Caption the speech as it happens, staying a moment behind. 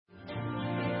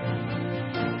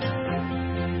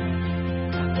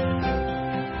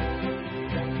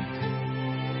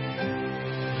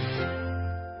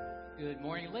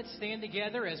Let's stand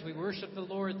together as we worship the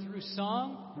Lord through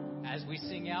song, as we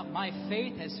sing out, "My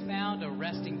faith has found a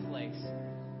resting place."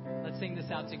 Let's sing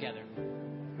this out together.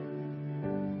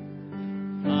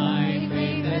 My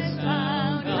faith has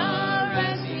found a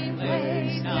resting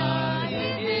place, not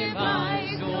in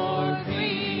device or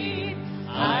creed.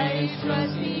 I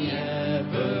trust the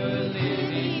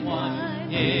ever-living one,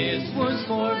 His words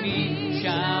for me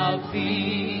shall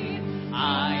feed.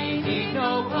 I need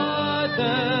no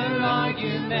other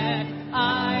argument,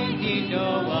 I need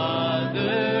no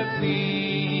other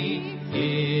plea.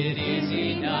 It is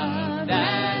enough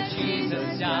that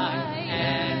Jesus died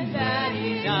and that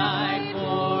He died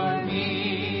for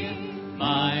me.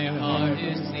 My heart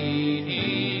is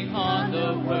leaning on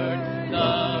the Word,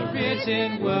 the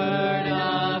written Word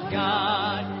of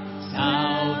God.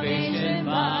 Salvation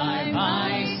by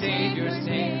my Savior's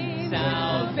name,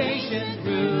 salvation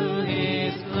through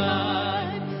His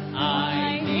blood.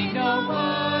 I need no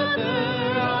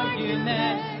other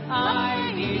argument,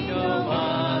 I need no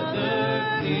other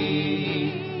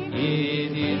plea.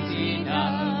 It is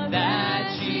enough that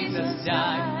Jesus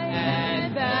died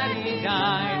and that He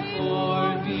died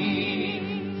for me.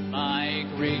 My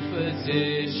great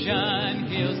physician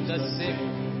heals the sick,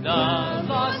 the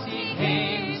lost He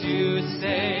came to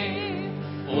save.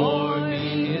 For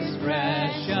me His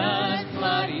precious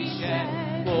blood He shed,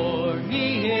 for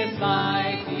me His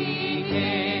life He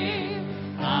gave.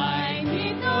 I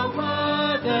need no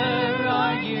other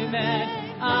argument,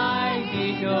 I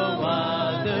need no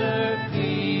other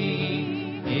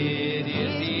plea. It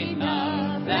is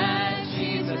enough that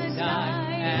Jesus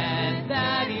died and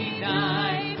that He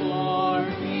died for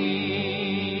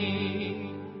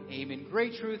me. Amen.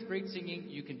 Great truth, great singing.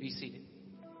 You can be seated.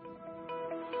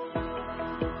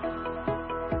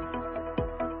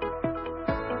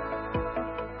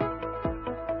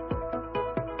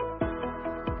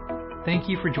 Thank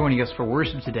you for joining us for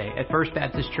worship today at First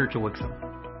Baptist Church of Wixom.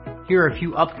 Here are a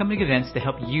few upcoming events to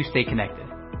help you stay connected.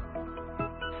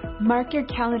 Mark your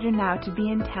calendar now to be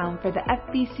in town for the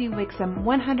FBC Wixom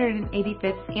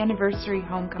 185th Anniversary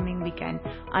Homecoming Weekend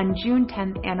on June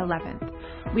 10th and 11th.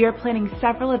 We are planning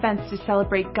several events to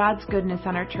celebrate God's goodness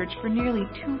on our church for nearly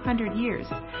 200 years.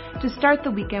 To start the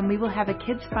weekend, we will have a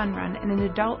kids fun run and an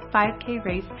adult 5K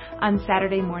race on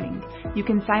Saturday morning. You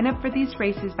can sign up for these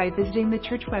races by visiting the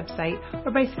church website or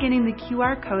by scanning the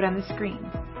QR code on the screen.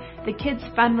 The kids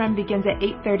fun run begins at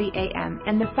 8:30 a.m.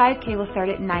 and the 5K will start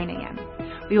at 9 a.m.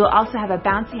 We will also have a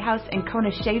bouncy house and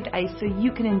Kona shaved ice so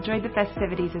you can enjoy the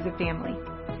festivities as a family.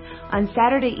 On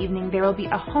Saturday evening, there will be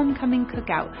a homecoming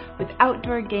cookout with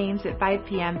outdoor games at 5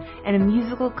 p.m. and a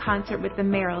musical concert with the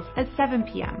Merrills at 7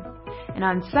 p.m. And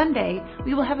on Sunday,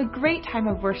 we will have a great time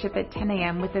of worship at 10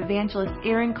 a.m. with evangelist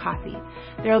Aaron Coffey.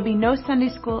 There will be no Sunday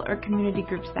school or community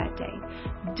groups that day.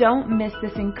 Don't miss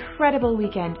this incredible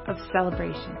weekend of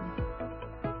celebration.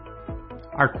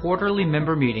 Our quarterly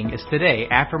member meeting is today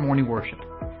after morning worship.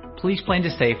 Please plan to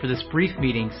stay for this brief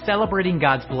meeting celebrating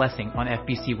God's blessing on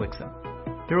FBC Wixom.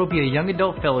 There will be a young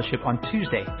adult fellowship on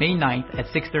Tuesday, May 9th at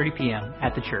 6:30 p.m.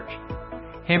 at the church.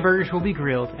 Hamburgers will be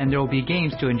grilled and there will be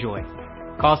games to enjoy.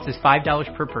 Cost is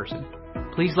 $5 per person.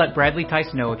 Please let Bradley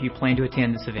Tice know if you plan to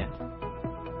attend this event.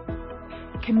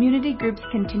 Community groups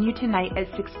continue tonight at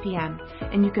 6 p.m.,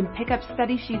 and you can pick up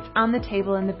study sheets on the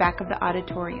table in the back of the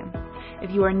auditorium.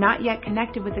 If you are not yet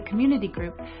connected with a community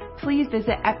group, please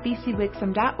visit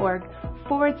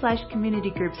fbcwixom.org/community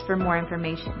groups for more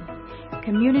information.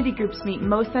 Community groups meet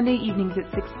most Sunday evenings at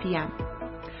 6 p.m.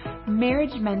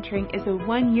 Marriage Mentoring is a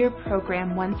one-year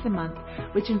program once a month,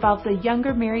 which involves a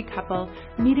younger married couple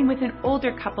meeting with an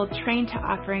older couple trained to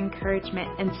offer encouragement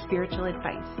and spiritual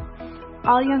advice.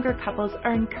 All younger couples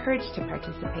are encouraged to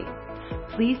participate.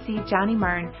 Please see Johnny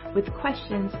Martin with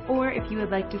questions or if you would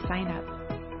like to sign up.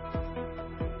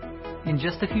 In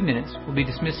just a few minutes, we'll be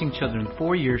dismissing children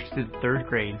 4 years through the 3rd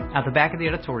grade at the back of the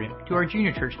auditorium to our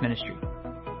junior church ministry.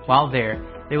 While there,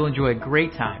 they will enjoy a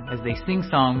great time as they sing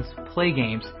songs, play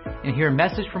games, and hear a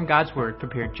message from God's Word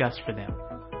prepared just for them.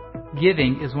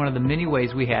 Giving is one of the many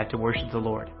ways we have to worship the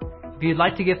Lord. If you'd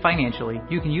like to give financially,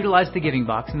 you can utilize the giving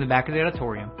box in the back of the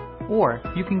auditorium, or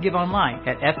you can give online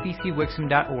at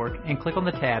fbcwixom.org and click on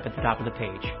the tab at the top of the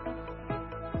page.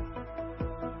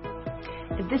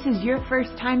 If this is your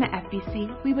first time at FBC,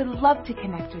 we would love to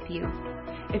connect with you.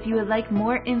 If you would like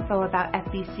more info about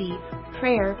FBC,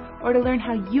 prayer, or to learn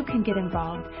how you can get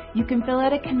involved, you can fill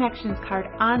out a connections card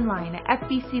online at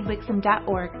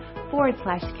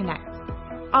fbcwixom.org/connect.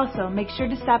 Also, make sure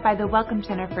to stop by the Welcome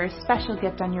Center for a special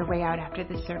gift on your way out after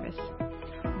the service.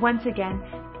 Once again,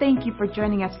 thank you for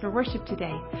joining us for worship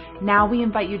today. Now we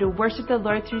invite you to worship the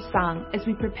Lord through song as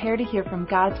we prepare to hear from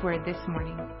God's Word this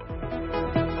morning.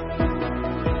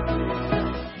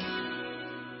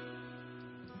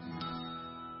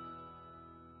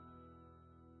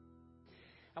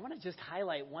 I want to just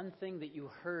highlight one thing that you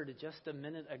heard just a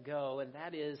minute ago, and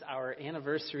that is our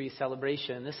anniversary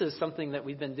celebration. This is something that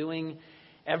we've been doing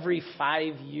every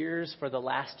 5 years for the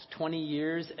last 20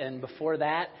 years, and before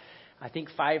that, I think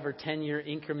 5 or 10 year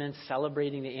increments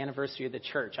celebrating the anniversary of the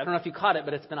church. I don't know if you caught it,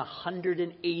 but it's been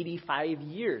 185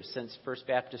 years since First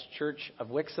Baptist Church of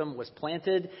Wixom was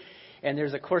planted, and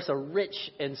there's, of course, a rich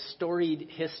and storied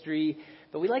history,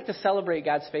 but we like to celebrate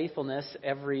God's faithfulness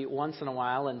every once in a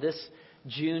while, and this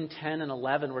June 10 and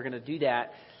 11, we're going to do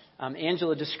that.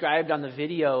 Angela described on the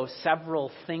video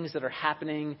several things that are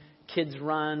happening. Kids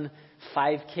run,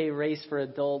 5K race for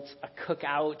adults, a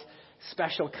cookout,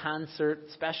 special concert,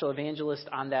 special evangelist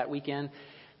on that weekend.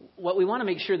 What we want to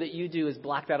make sure that you do is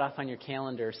block that off on your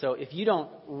calendar. So if you don't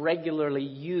regularly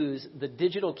use the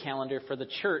digital calendar for the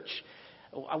church,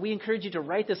 we encourage you to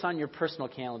write this on your personal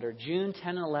calendar. June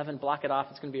 10 and 11, block it off.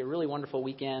 It's going to be a really wonderful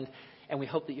weekend, and we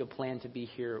hope that you'll plan to be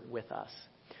here with us.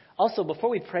 Also,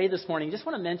 before we pray this morning, I just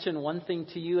want to mention one thing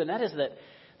to you, and that is that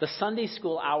the Sunday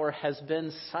school hour has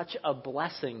been such a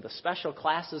blessing. The special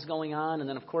classes going on, and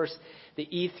then, of course, the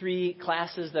E3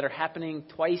 classes that are happening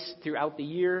twice throughout the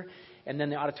year, and then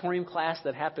the auditorium class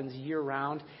that happens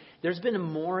year-round. There's been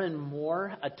more and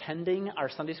more attending our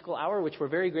Sunday school hour, which we're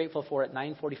very grateful for at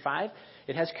 9:45.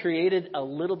 It has created a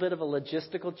little bit of a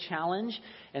logistical challenge,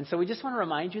 and so we just want to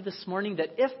remind you this morning that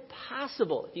if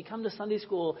possible, if you come to Sunday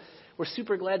school, we're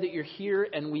super glad that you're here,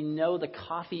 and we know the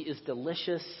coffee is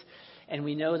delicious, and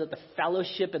we know that the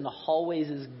fellowship in the hallways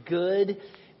is good,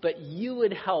 but you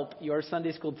would help your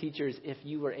Sunday school teachers if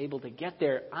you were able to get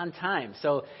there on time.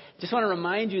 So just want to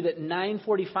remind you that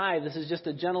 9:45, this is just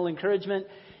a gentle encouragement,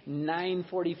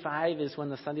 9:45 is when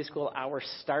the Sunday school hour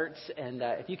starts, and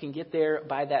if you can get there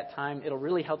by that time, it'll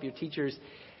really help your teachers.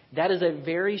 That is a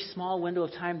very small window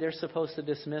of time. They're supposed to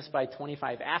dismiss by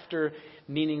 25 after,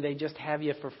 meaning they just have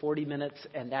you for 40 minutes,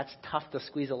 and that's tough to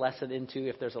squeeze a lesson into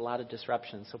if there's a lot of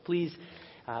disruption. So please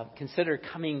consider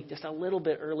coming just a little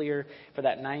bit earlier for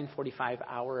that 9:45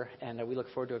 hour, and we look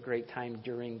forward to a great time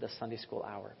during the Sunday school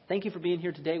hour. Thank you for being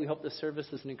here today. We hope this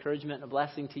service is an encouragement and a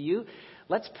blessing to you.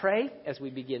 Let's pray as we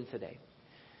begin today.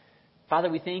 Father,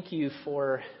 we thank you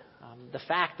for the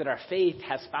fact that our faith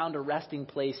has found a resting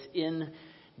place in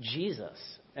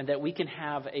Jesus, and that we can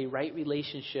have a right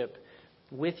relationship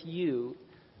with you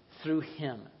through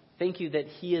him. Thank you that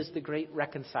he is the great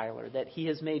reconciler, that he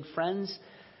has made friends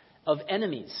of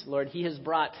enemies. Lord, he has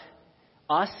brought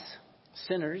us,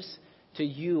 sinners, to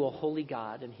you, O holy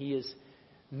God, and he has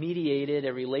mediated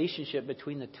a relationship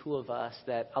between the two of us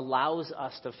that allows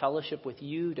us to fellowship with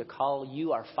you, to call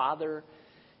you our Father,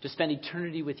 to spend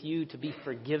eternity with you, to be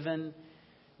forgiven.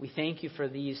 We thank you for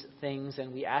these things,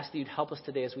 and we ask that you'd help us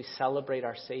today as we celebrate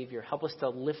our Savior. Help us to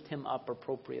lift him up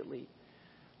appropriately.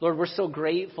 Lord, we're so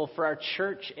grateful for our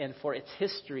church and for its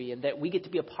history, and that we get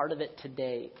to be a part of it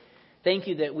today. Thank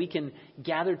you that we can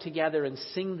gather together and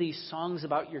sing these songs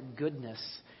about your goodness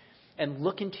and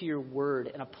look into your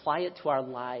word and apply it to our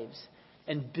lives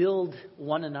and build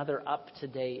one another up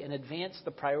today and advance the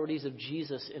priorities of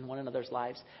Jesus in one another's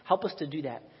lives. Help us to do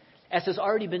that. As has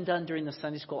already been done during the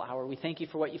Sunday school hour, we thank you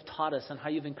for what you've taught us and how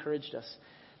you've encouraged us.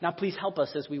 Now please help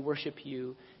us as we worship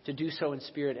you to do so in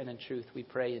spirit and in truth. We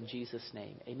pray in Jesus'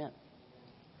 name. Amen.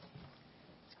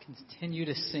 Let's continue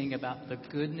to sing about the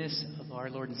goodness of our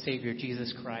Lord and Savior,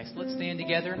 Jesus Christ. Let's stand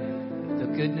together. The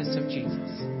goodness of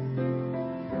Jesus.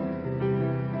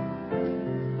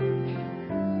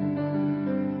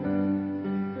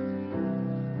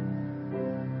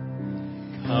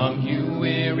 Come, you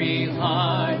weary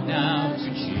heart, now to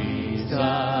Jesus.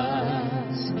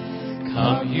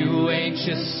 Come, you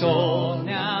anxious soul,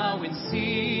 now and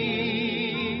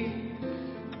see.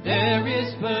 There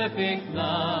is perfect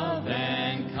love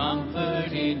and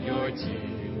comfort in your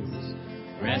tears.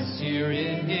 Rest here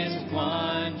in his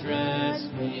wondrous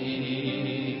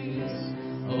peace.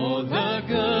 Oh, the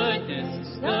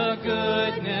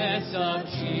goodness of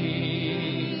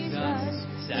Jesus.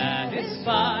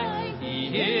 Satisfied.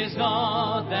 He is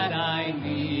all that I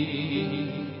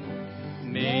need.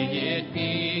 May it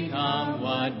become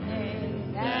what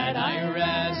may, that I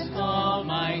rest all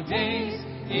my days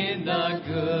in the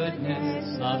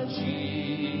goodness of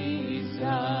Jesus.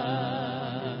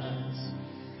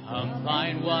 Come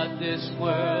find what this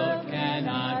world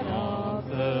cannot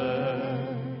offer.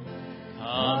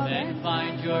 Come and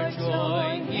find your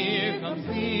joy here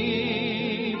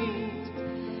complete.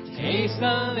 Taste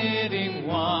the living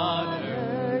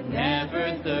water,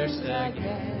 never thirst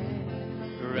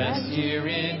again. Rest here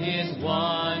in His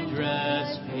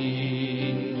wondrous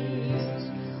peace.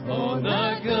 Oh,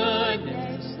 the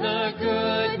goodness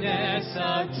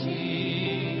of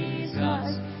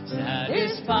Jesus.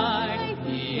 Satisfied,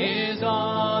 He is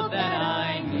all that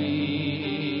I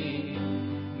need.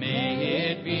 May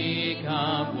it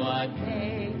become one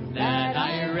day that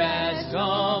I rest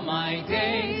all my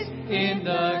days in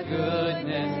the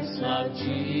goodness of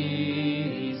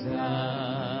Jesus.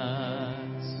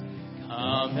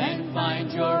 Come and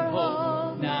find your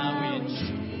hope now in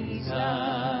Jesus.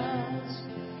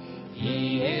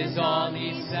 He is all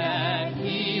He said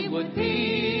He would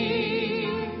be.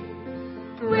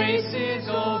 Grace is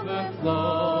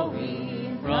overflowing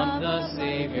from the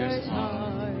Savior's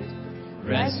heart.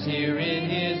 Rest here in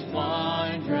His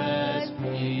wondrous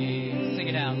peace. Sing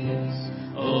it out.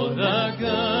 Oh, the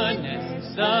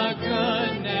goodness of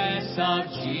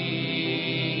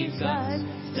Jesus.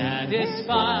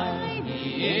 Satisfied,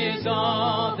 He is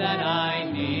all that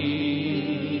I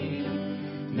need.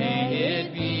 May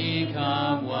it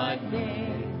become one day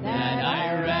that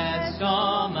I rest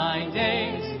all my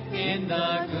days in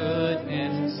the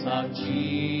goodness of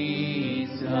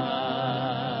Jesus.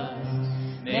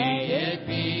 May it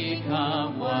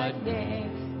become one day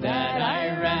that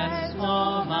I rest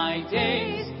all my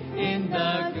days in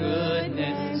the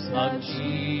goodness of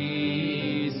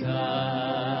Jesus.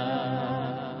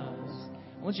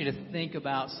 I want you to think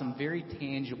about some very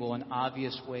tangible and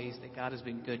obvious ways that God has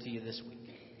been good to you this week.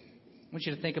 I want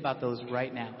you to think about those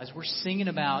right now. As we're singing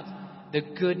about the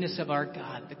goodness of our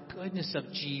God, the goodness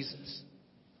of Jesus.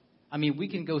 I mean, we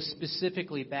can go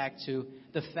specifically back to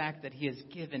the fact that He has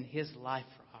given His life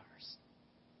for ours.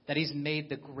 That He's made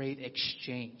the great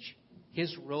exchange.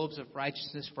 His robes of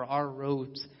righteousness for our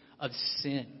robes of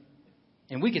sin.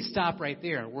 And we could stop right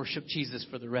there and worship Jesus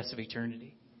for the rest of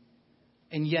eternity.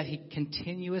 And yet He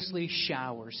continuously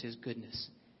showers His goodness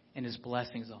and His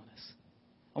blessings on us.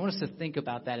 I want us to think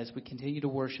about that as we continue to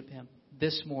worship Him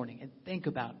this morning and think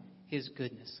about His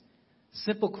goodness.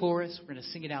 Simple chorus. We're going to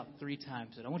sing it out 3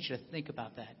 times. And I want you to think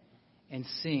about that and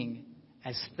sing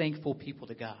as thankful people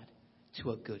to God,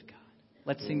 to a good God.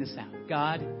 Let's sing this out.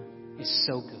 God is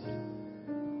so good.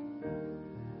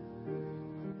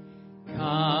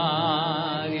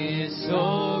 God is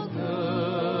so good.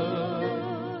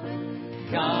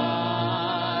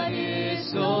 God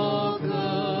is so good.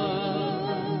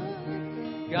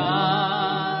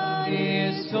 God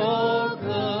is so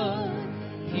good.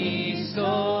 He's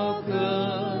so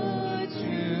good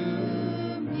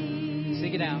to me.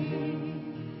 Sing it out.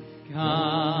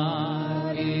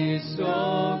 God is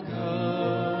so good.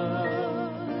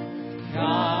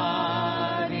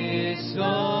 God is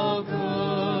so good.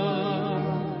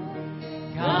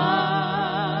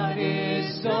 God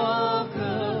is so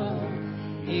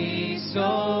good. He's so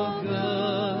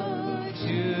good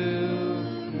to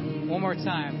me. One more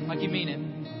time, like you mean it.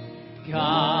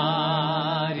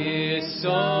 God is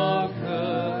so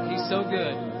good. He's so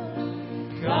good.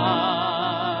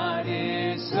 God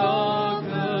is so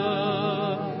good.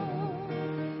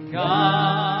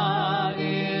 God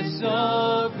is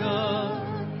so good.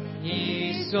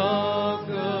 He's so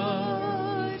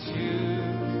good to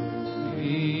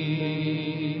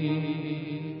me.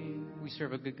 We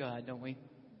serve a good God, don't we?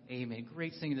 Amen.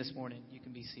 Great singing this morning. You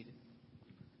can be seated.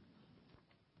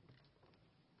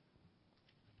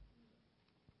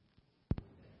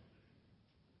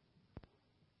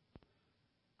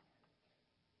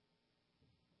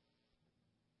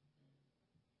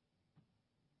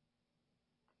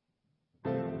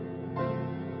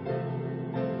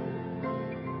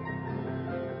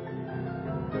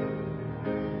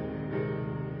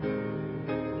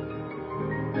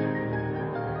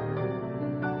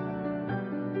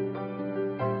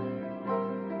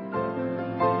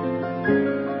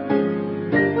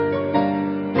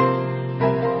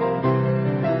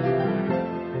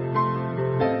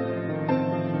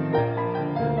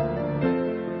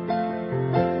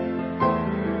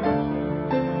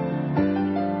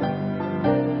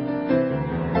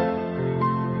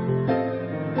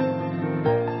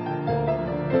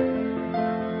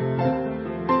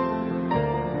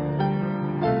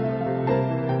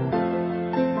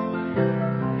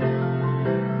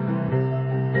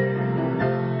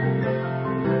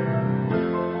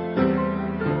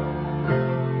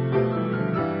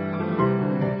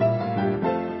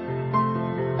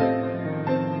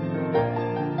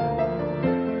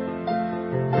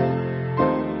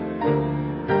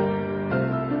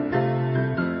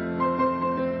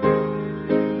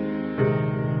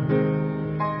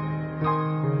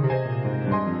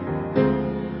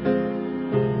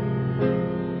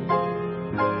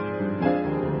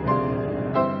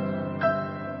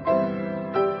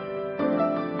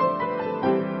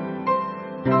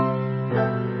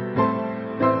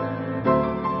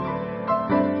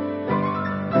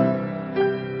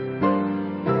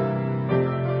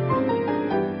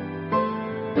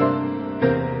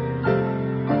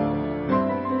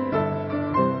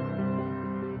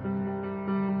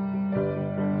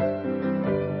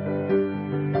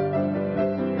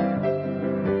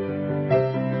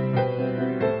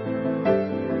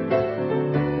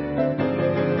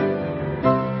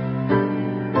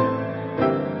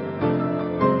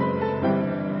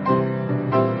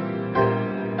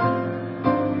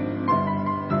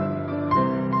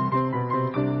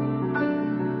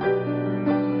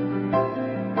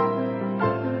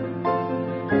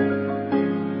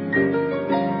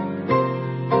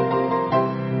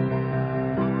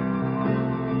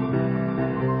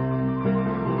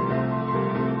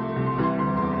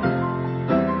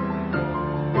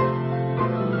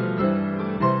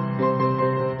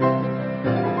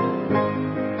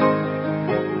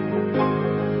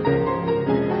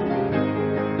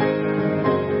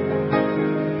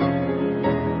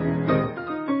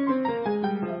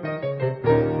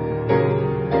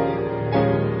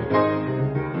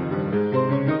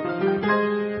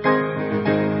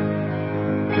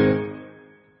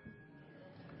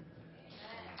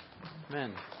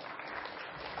 Amen.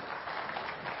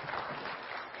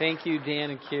 Thank you,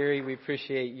 Dan and Carrie. We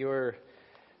appreciate your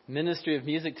ministry of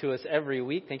music to us every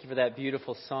week. Thank you for that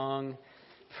beautiful song.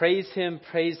 Praise Him,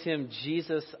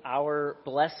 Jesus, our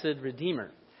blessed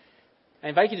Redeemer. I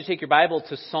invite you to take your Bible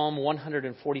to Psalm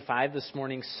 145 this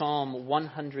morning, Psalm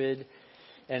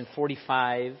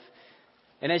 145.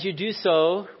 And as you do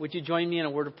so, would you join me in a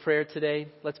word of prayer today?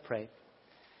 Let's pray.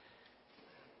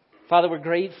 Father, we're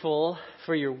grateful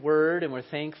for your word, and we're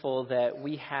thankful that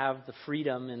we have the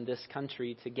freedom in this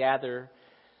country to gather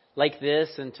like this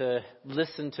and to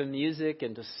listen to music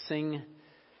and to sing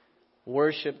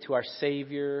worship to our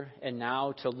Savior, and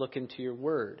now to look into your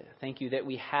word. Thank you that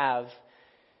we have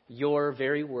your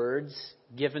very words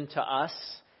given to us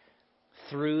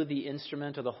through the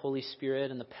instrument of the Holy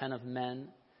Spirit and the pen of men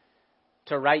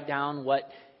to write down what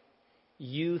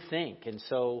you think. And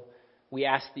so we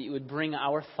ask that you would bring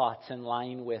our thoughts in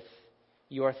line with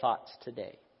your thoughts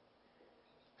today.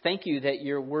 Thank you that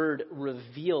your word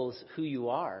reveals who you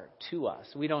are to us.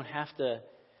 We don't have to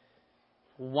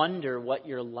wonder what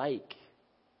you're like.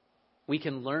 We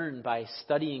can learn by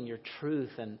studying your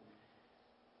truth. And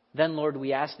then, Lord,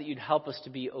 we ask that you'd help us to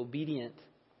be obedient,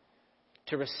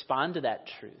 to respond to that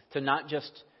truth, to not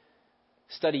just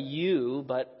study you,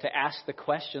 but to ask the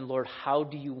question, Lord, how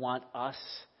do you want us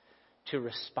to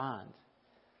respond?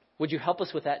 Would you help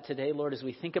us with that today, Lord, as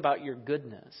we think about your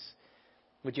goodness?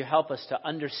 Would you help us to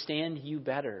understand you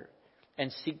better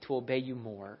and seek to obey you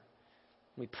more?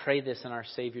 We pray this in our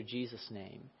Savior Jesus'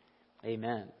 name.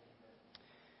 Amen.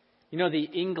 You know, the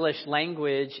English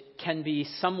language can be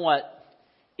somewhat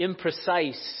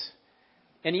imprecise.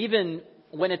 And even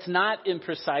when it's not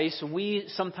imprecise, we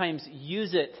sometimes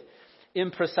use it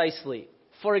imprecisely.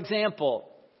 For example,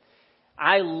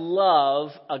 I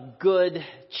love a good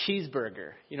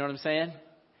cheeseburger. You know what I'm saying?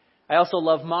 I also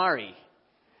love Mari.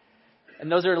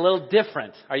 And those are a little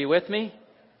different. Are you with me?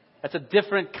 That's a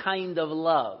different kind of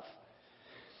love.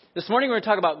 This morning we're going to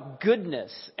talk about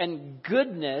goodness. And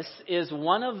goodness is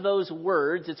one of those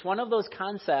words, it's one of those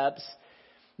concepts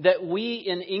that we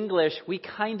in English, we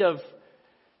kind of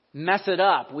mess it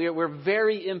up. We're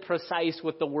very imprecise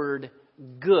with the word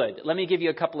good. Let me give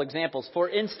you a couple examples. For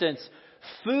instance,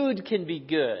 food can be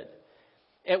good,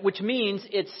 which means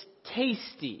it's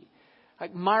tasty.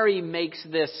 Like Mari makes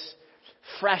this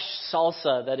fresh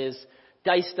salsa that is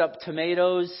diced up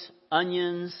tomatoes,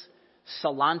 onions,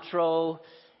 cilantro.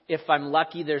 If I'm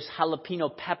lucky, there's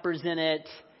jalapeno peppers in it.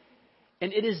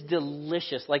 And it is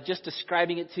delicious. Like just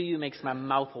describing it to you makes my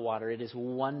mouth water. It is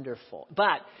wonderful.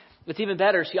 But what's even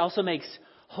better, she also makes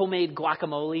homemade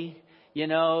guacamole. You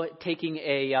know, taking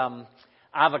a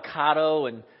avocado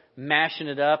and mashing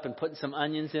it up and putting some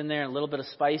onions in there and a little bit of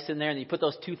spice in there. And you put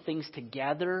those two things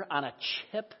together on a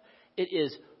chip. It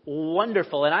is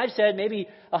wonderful. And I've said maybe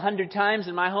 100 times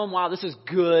in my home, wow, this is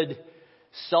good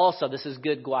salsa. This is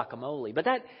good guacamole. But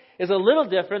that is a little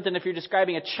different than if you're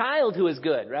describing a child who is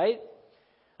good, right?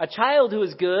 A child who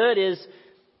is good is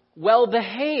well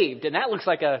behaved. And that looks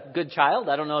like a good child.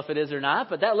 I don't know if it is or not,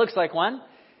 but that looks like one.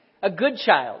 A good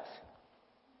child.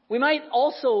 We might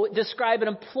also describe an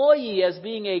employee as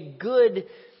being a good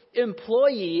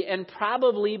employee, and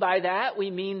probably by that we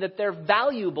mean that they're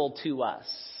valuable to us.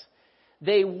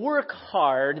 They work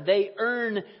hard. They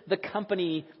earn the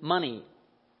company money.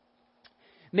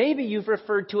 Maybe you've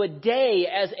referred to a day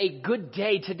as a good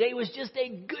day. Today was just a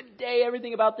good day.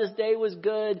 Everything about this day was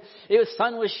good. The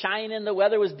sun was shining. The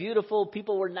weather was beautiful.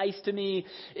 People were nice to me.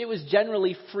 It was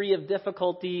generally free of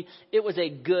difficulty. It was a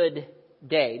good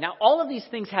day. Now, all of these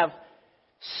things have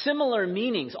similar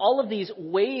meanings. All of these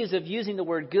ways of using the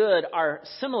word good are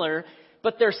similar,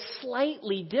 but they're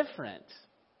slightly different.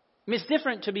 I mean, it's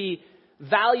different to be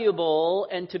valuable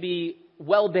and to be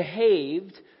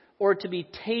well-behaved, or to be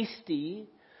tasty,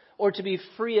 or to be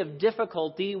free of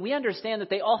difficulty. We understand that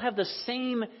they all have the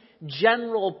same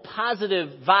general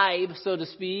positive vibe, so to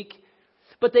speak,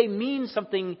 but they mean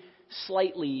something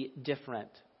slightly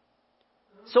different.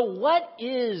 So what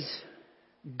is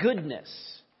goodness?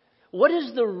 What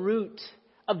is the root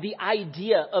of the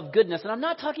idea of goodness? And I'm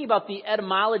not talking about the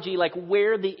etymology, like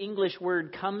where the English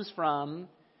word comes from,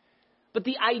 but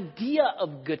the idea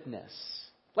of goodness.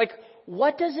 Like,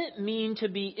 what does it mean to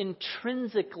be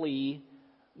intrinsically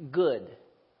good?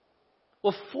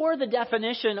 Well, for the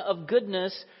definition of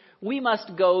goodness, we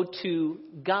must go to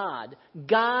God.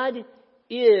 God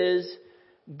is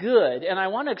good. And I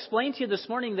want to explain to you this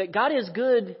morning that God is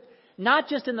good not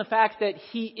just in the fact that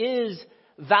He is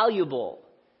valuable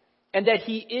and that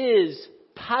He is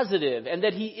positive and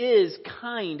that He is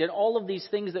kind and all of these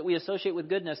things that we associate with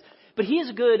goodness, but He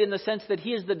is good in the sense that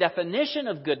He is the definition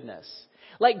of goodness.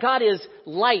 Like God is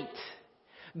light.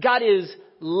 God is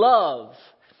love.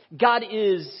 God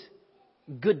is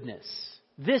goodness.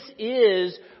 This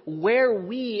is where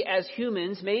we as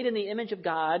humans, made in the image of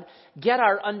God, get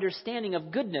our understanding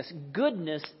of goodness.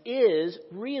 Goodness is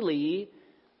really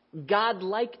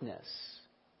God-likeness.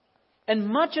 And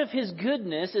much of His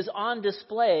goodness is on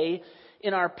display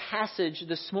in our passage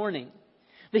this morning.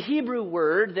 The Hebrew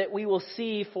word that we will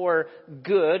see for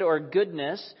good or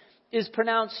goodness is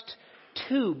pronounced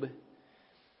tube.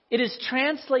 It is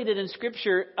translated in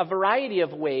Scripture a variety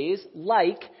of ways,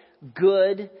 like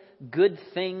good, good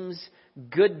things,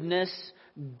 goodness,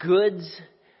 goods,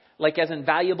 like as in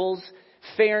valuables,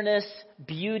 fairness,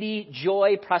 beauty,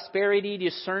 joy, prosperity,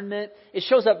 discernment. It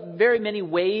shows up very many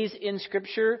ways in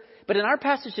Scripture, but in our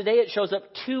passage today it shows up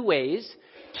two ways,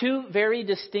 two very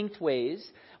distinct ways.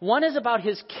 One is about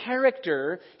His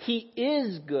character, He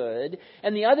is good,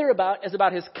 and the other is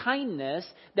about His kindness,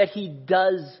 that He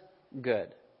does good.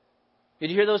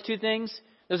 Did you hear those two things?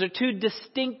 Those are two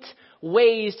distinct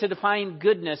ways to define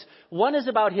goodness. One is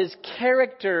about His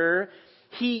character.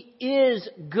 He is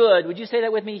good. Would you say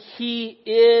that with me? He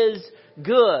is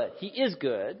good. He is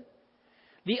good.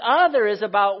 The other is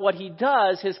about what He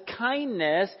does, His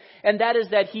kindness, and that is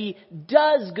that He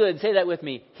does good. Say that with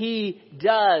me. He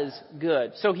does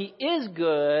good. So He is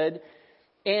good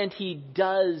and He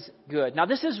does good. Now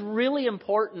this is really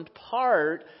important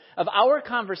part of our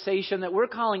conversation that we're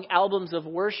calling Albums of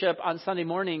Worship on Sunday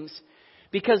mornings,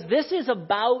 because this is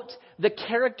about the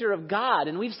character of God.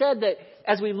 And we've said that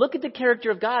as we look at the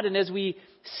character of God and as we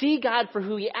see God for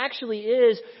who He actually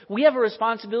is, we have a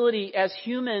responsibility as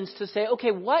humans to say,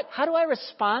 okay, how do I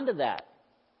respond to that?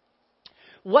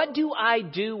 What do I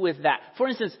do with that? For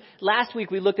instance, last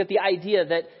week we looked at the idea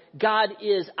that God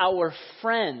is our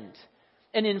friend.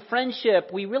 And in friendship,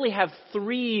 we really have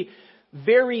three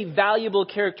very valuable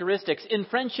characteristics. In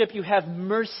friendship, you have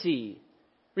mercy.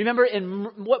 Remember,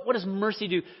 what does mercy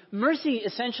do? Mercy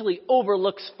essentially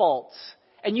overlooks faults.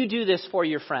 And you do this for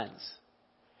your friends.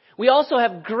 We also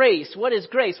have grace. What is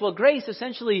grace? Well, grace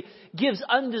essentially gives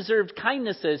undeserved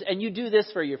kindnesses. And you do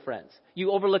this for your friends.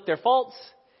 You overlook their faults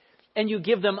and you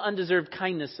give them undeserved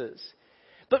kindnesses.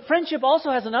 But friendship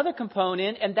also has another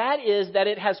component, and that is that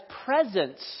it has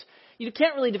presence. You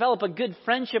can't really develop a good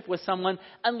friendship with someone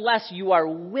unless you are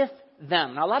with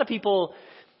them. Now, a lot of people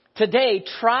today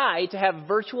try to have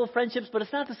virtual friendships, but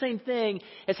it's not the same thing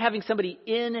as having somebody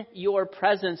in your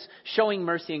presence showing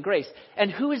mercy and grace. And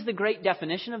who is the great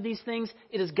definition of these things?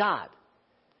 It is God.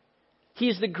 He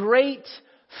is the great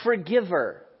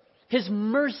forgiver. His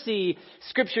mercy,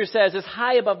 Scripture says, is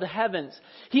high above the heavens.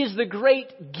 He is the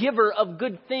great giver of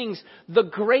good things, the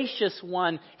gracious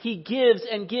one. He gives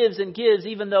and gives and gives,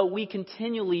 even though we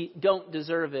continually don't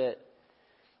deserve it.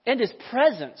 And His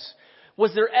presence.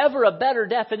 Was there ever a better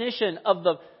definition of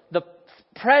the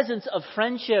presence of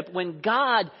friendship when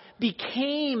God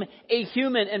became a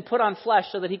human and put on flesh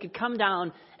so that He could come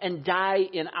down and die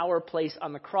in our place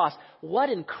on the cross? What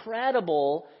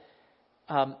incredible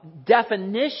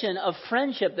definition of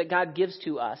friendship that God gives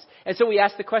to us. And so we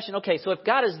ask the question, okay, so if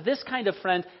God is this kind of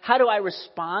friend, how do I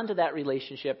respond to that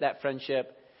relationship, that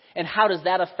friendship? And how does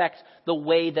that affect the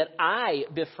way that I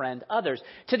befriend others?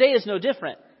 Today is no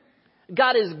different.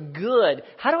 God is good.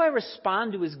 How do I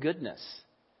respond to His goodness?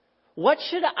 What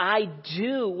should I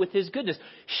do with His goodness?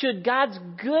 Should God's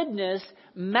goodness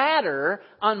matter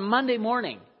on Monday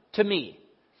morning to me?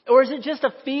 Or is it just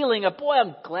a feeling of, boy,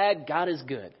 I'm glad God is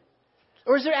good?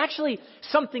 Or is there actually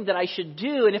something that I should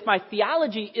do? And if my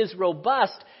theology is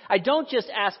robust, I don't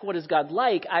just ask, what is God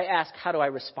like? I ask, how do I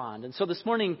respond? And so this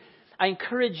morning, I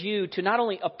encourage you to not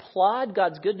only applaud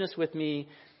God's goodness with me,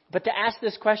 but to ask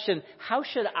this question, how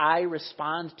should I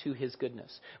respond to His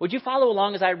goodness? Would you follow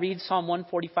along as I read Psalm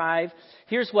 145?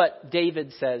 Here's what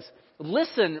David says.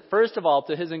 Listen, first of all,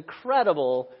 to his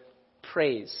incredible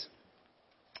praise.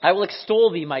 I will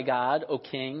extol Thee, my God, O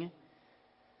King,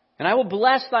 and I will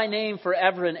bless Thy name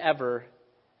forever and ever.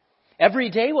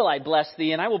 Every day will I bless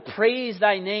Thee, and I will praise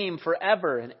Thy name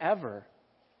forever and ever.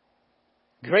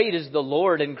 Great is the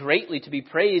Lord, and greatly to be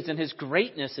praised, and His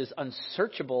greatness is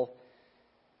unsearchable.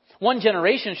 One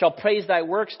generation shall praise Thy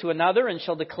works to another, and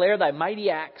shall declare Thy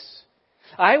mighty acts.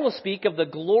 I will speak of the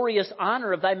glorious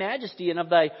honor of Thy majesty, and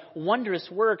of Thy wondrous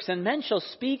works, and men shall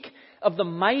speak of the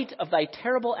might of Thy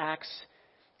terrible acts,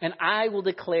 and I will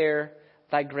declare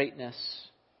Thy greatness.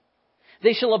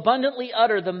 They shall abundantly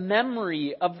utter the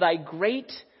memory of Thy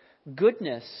great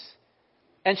goodness,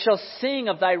 and shall sing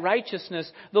of Thy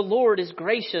righteousness. The Lord is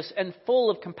gracious and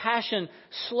full of compassion,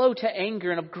 slow to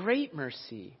anger, and of great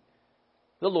mercy.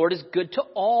 The Lord is good to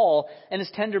all, and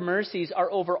his tender mercies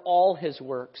are over all his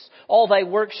works. All thy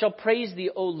works shall praise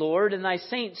thee, O Lord, and thy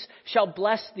saints shall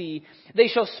bless thee. They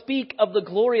shall speak of the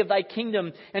glory of thy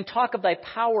kingdom and talk of thy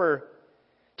power,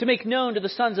 to make known to the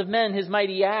sons of men his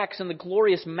mighty acts and the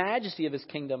glorious majesty of his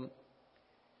kingdom.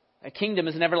 Thy kingdom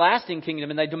is an everlasting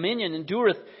kingdom, and thy dominion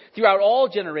endureth throughout all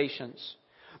generations.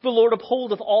 The Lord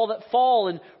upholdeth all that fall,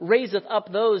 and raiseth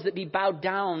up those that be bowed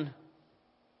down.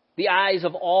 The eyes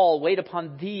of all wait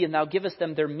upon thee, and thou givest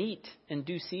them their meat in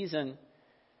due season.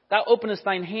 Thou openest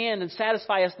thine hand, and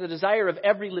satisfiest the desire of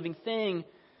every living thing.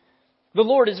 The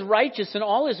Lord is righteous in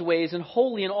all his ways, and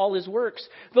holy in all his works.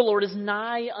 The Lord is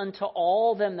nigh unto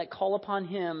all them that call upon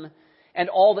him, and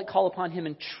all that call upon him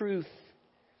in truth.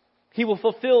 He will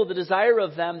fulfill the desire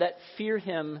of them that fear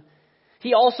him.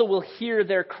 He also will hear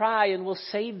their cry, and will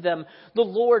save them. The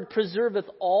Lord preserveth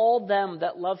all them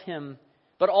that love him,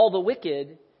 but all the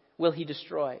wicked will he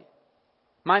destroy.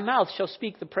 My mouth shall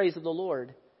speak the praise of the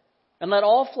Lord, and let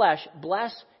all flesh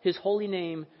bless his holy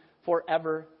name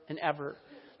forever and ever.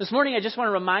 This morning I just want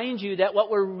to remind you that what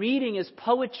we're reading is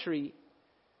poetry.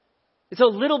 It's a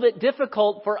little bit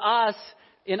difficult for us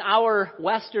in our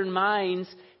Western minds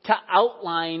to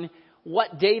outline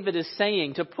what David is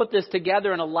saying, to put this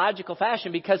together in a logical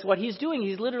fashion, because what he's doing,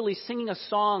 he's literally singing a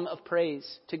song of praise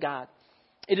to God.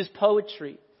 It is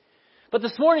poetry. But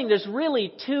this morning, there's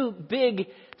really two big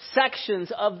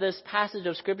sections of this passage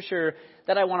of Scripture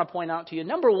that I want to point out to you.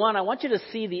 Number one, I want you to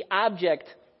see the object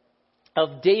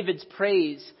of David's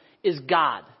praise is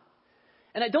God.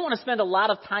 And I don't want to spend a lot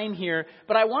of time here,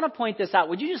 but I want to point this out.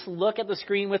 Would you just look at the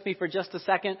screen with me for just a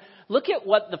second? Look at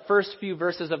what the first few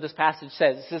verses of this passage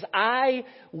says. It says, I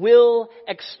will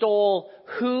extol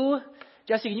who?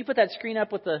 Jesse, can you put that screen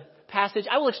up with the passage?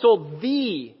 I will extol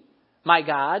thee, my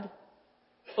God,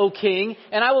 O King,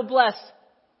 and I will bless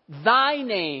thy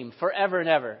name forever and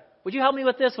ever. Would you help me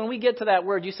with this? When we get to that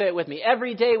word, you say it with me.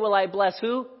 Every day will I bless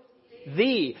who?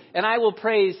 Thee. And I will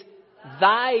praise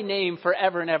thy name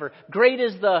forever and ever. Great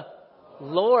is the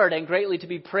Lord and greatly to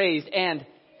be praised, and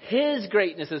his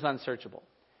greatness is unsearchable.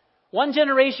 One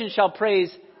generation shall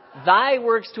praise thy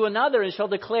works to another and shall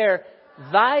declare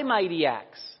thy mighty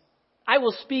acts. I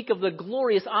will speak of the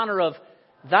glorious honor of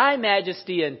thy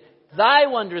majesty and thy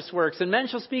wondrous works, and men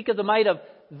shall speak of the might of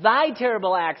thy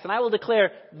terrible acts, and I will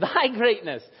declare thy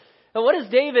greatness. Now, what is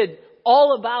David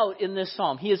all about in this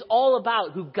psalm? He is all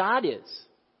about who God is.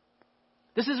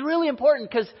 This is really important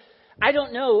because I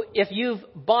don't know if you've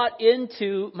bought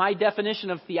into my definition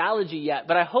of theology yet,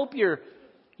 but I hope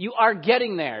you are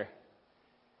getting there.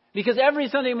 Because every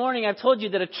Sunday morning I've told you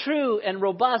that a true and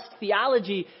robust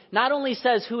theology not only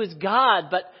says who is God,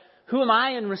 but who am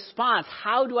I in response?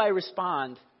 How do I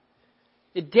respond?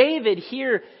 David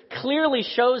here clearly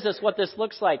shows us what this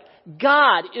looks like.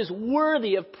 God is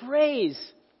worthy of praise.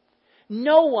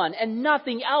 No one and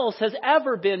nothing else has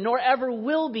ever been, nor ever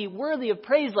will be, worthy of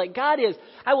praise like God is.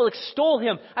 I will extol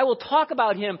him. I will talk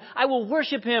about him. I will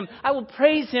worship him. I will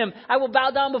praise him. I will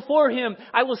bow down before him.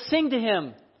 I will sing to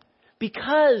him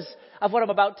because of what I'm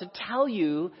about to tell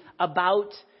you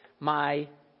about my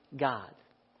God.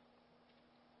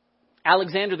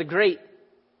 Alexander the Great.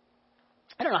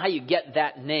 I don't know how you get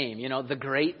that name, the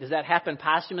Great. Does that happen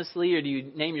posthumously, or do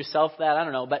you name yourself that? I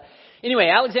don't know. But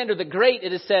anyway, Alexander the Great,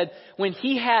 it is said, when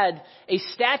he had a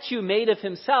statue made of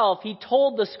himself, he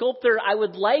told the sculptor, I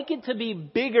would like it to be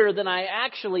bigger than I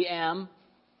actually am,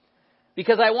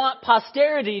 because I want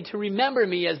posterity to remember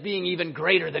me as being even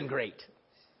greater than great.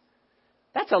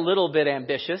 That's a little bit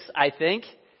ambitious, I think.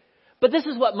 But this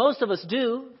is what most of us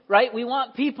do, right? We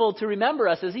want people to remember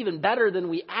us as even better than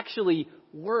we actually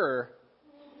were.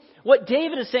 What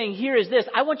David is saying here is this.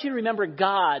 I want you to remember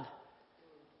God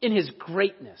in his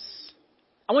greatness.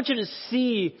 I want you to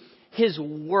see his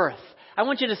worth. I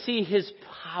want you to see his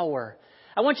power.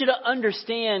 I want you to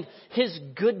understand his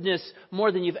goodness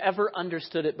more than you've ever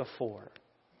understood it before.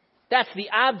 That's the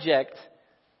object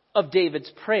of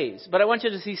David's praise. But I want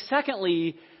you to see,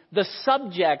 secondly, the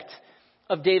subject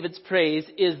of David's praise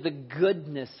is the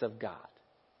goodness of God.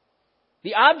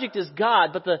 The object is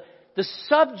God, but the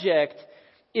subject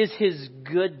is his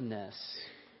goodness.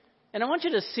 And I want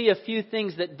you to see a few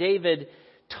things that David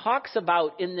talks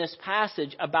about in this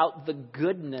passage about the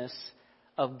goodness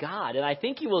of God. And I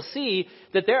think you will see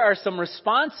that there are some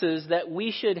responses that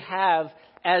we should have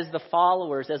as the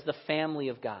followers, as the family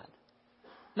of God.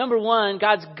 Number one,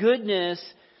 God's goodness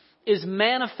is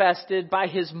manifested by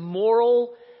his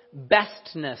moral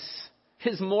bestness.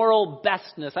 His moral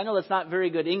bestness. I know that's not very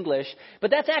good English,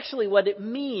 but that's actually what it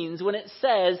means when it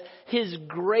says his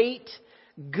great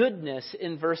goodness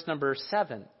in verse number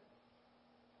 7.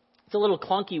 It It's a little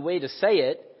clunky way to say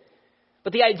it.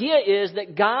 But the idea is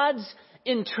that God's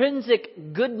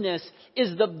intrinsic goodness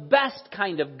is the best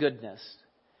kind of goodness.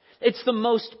 It's the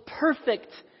most perfect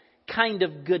kind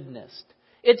of goodness.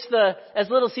 It's the, as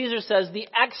Little Caesar says, the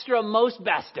extra most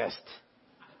bestest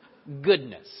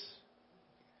goodness.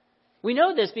 We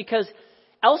know this because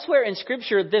elsewhere in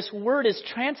Scripture, this word is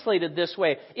translated this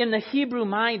way. In the Hebrew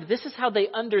mind, this is how they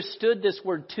understood this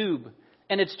word tube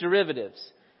and its derivatives.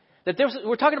 That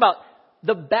we're talking about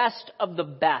the best of the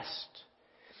best.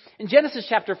 In Genesis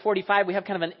chapter 45, we have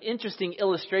kind of an interesting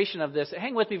illustration of this.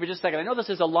 Hang with me for just a second. I know this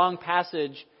is a long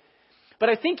passage, but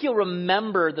I think you'll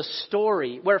remember the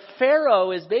story where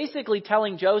Pharaoh is basically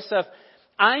telling Joseph,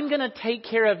 I'm going to take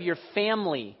care of your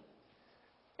family.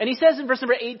 And he says in verse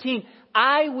number 18,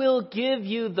 I will give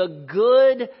you the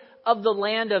good of the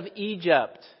land of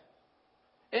Egypt.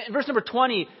 In verse number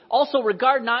 20, also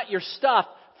regard not your stuff,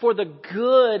 for the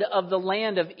good of the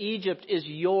land of Egypt is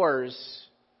yours.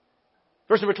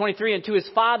 Verse number 23, and to his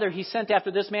father he sent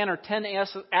after this manner 10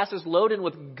 asses loaded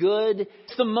with good.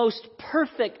 It's the most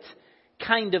perfect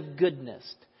kind of goodness.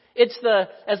 It's the,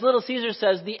 as Little Caesar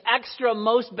says, the extra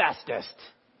most bestest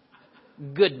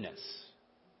goodness.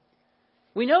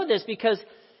 We know this because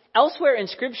elsewhere in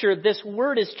Scripture, this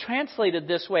word is translated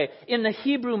this way. In the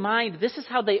Hebrew mind, this is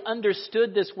how they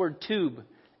understood this word tube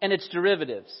and its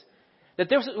derivatives. That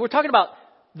we're talking about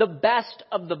the best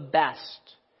of the best.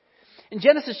 In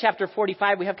Genesis chapter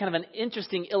 45, we have kind of an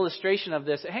interesting illustration of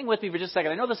this. Hang with me for just a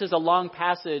second. I know this is a long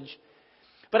passage,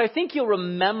 but I think you'll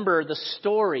remember the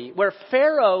story where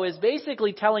Pharaoh is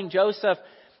basically telling Joseph,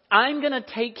 I'm going to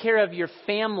take care of your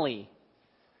family.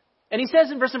 And he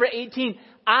says in verse number 18,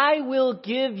 I will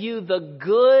give you the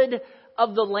good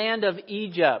of the land of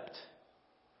Egypt.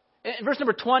 In verse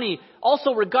number 20,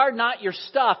 also regard not your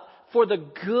stuff, for the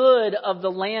good of the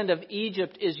land of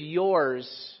Egypt is yours.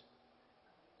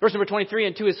 Verse number 23,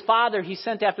 and to his father he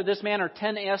sent after this manner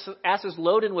 10 asses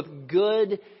loaded with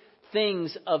good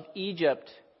things of Egypt.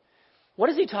 What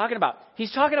is he talking about?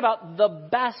 He's talking about the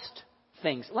best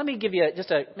things. Let me give you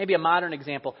maybe a modern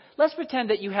example. Let's pretend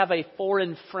that you have a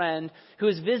foreign friend who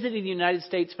is visiting the United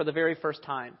States for the very first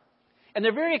time. And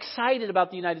they're very excited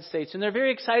about the United States. And they're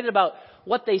very excited about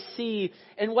what they see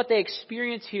and what they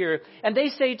experience here. And they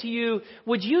say to you,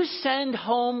 would you send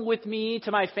home with me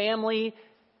to my family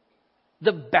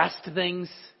the best things?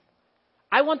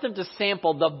 I want them to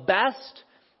sample the best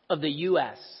of the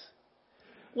U.S.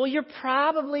 Well, you're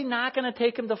probably not going to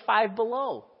take them to Five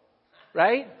Below,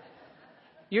 right?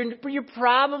 You're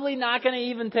probably not going to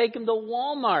even take them to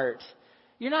Walmart.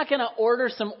 You're not going to order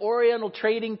some Oriental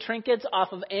trading trinkets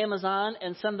off of Amazon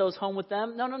and send those home with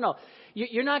them. No.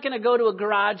 You're not going to go to a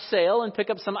garage sale and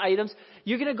pick up some items.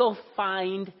 You're going to go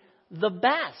find the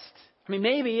best. I mean,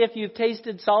 maybe if you've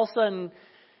tasted salsa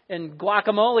and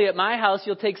guacamole at my house,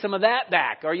 you'll take some of that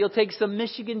back. Or you'll take some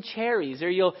Michigan cherries. Or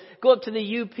you'll go up to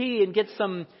the UP and get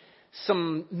some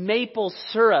maple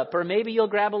syrup. Or maybe you'll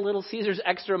grab a Little Caesar's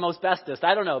Extra Most Bestest.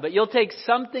 I don't know. But you'll take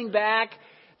something back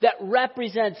that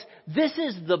represents, this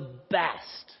is the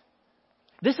best.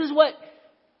 This is what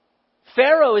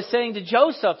Pharaoh is saying to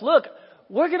Joseph. Look,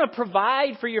 we're going to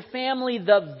provide for your family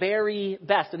the very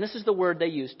best. And this is the word they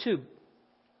use, tube.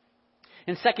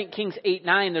 In 2 Kings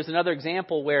 8:9, there's another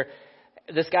example where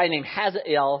this guy named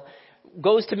Hazael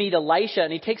goes to meet Elisha,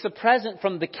 and he takes a present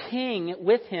from the king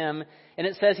with him, and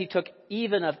it says he took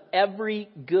even of every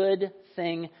good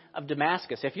thing of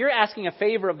Damascus. If you're asking a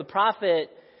favor of the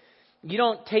prophet, you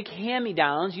don't take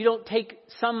hand-me-downs. You don't take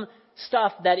some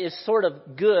stuff that is sort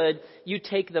of good. You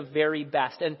take the very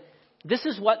best. And this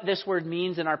is what this word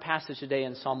means in our passage today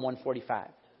in Psalm 145,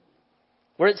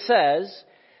 where it says,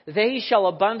 they shall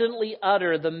abundantly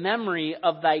utter the memory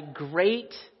of thy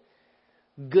great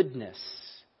goodness,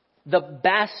 the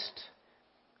best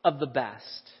of the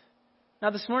best.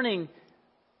 Now this morning,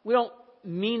 we don't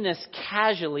mean this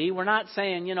casually. We're not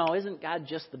saying, isn't God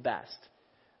just the best?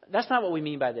 That's not what we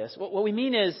mean by this. What we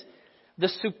mean is the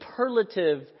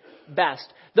superlative best,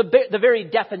 the very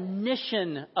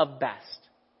definition of best.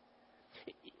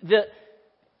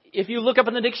 If you look up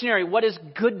in the dictionary, what is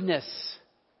goodness?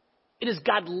 It is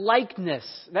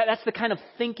God-likeness. That's the kind of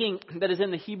thinking that is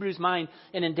in the Hebrew's mind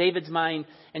and in David's mind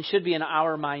and should be in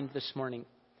our mind this morning.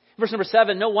 Verse number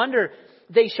 7, no wonder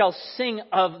they shall sing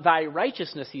of thy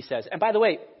righteousness, he says. And by the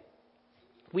way,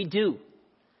 we do.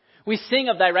 We sing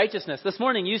of thy righteousness. This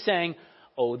morning you sang,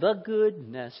 oh, the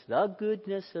goodness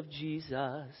of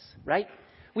Jesus, right?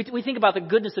 We think about the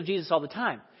goodness of Jesus all the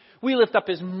time. We lift up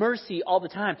his mercy all the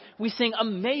time. We sing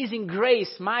amazing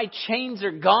grace, my chains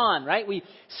are gone, right? We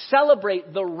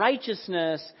celebrate the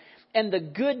righteousness and the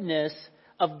goodness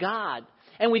of God.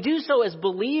 And we do so as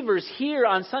believers here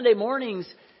on Sunday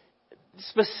mornings,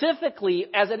 specifically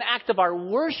as an act of our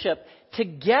worship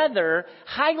together,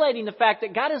 highlighting the fact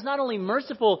that God is not only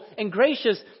merciful and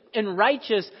gracious and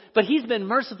righteous, but He's been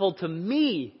merciful to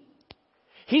me.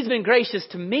 He's been gracious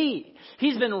to me.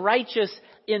 He's been righteous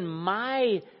in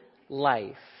my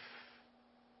life.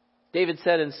 David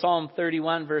said in Psalm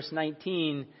 31, verse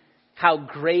 19, how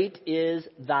great is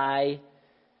thy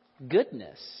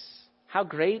goodness. How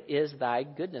great is thy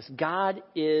goodness. God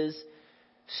is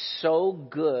so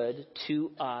good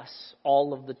to us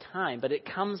all of the time, but it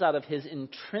comes out of His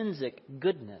intrinsic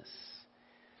goodness.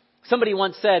 Somebody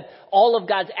once said all of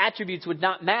God's attributes would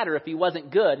not matter if He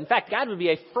wasn't good. In fact, God would be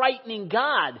a frightening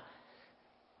God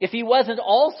if He wasn't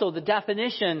also the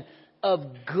definition of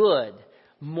good,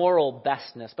 moral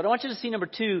bestness. But I want you to see number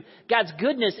 2, God's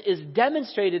goodness is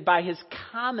demonstrated by His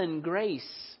common grace.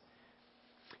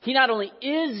 He not only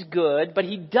is good, but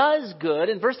He does good.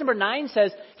 And verse number 9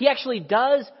 says He actually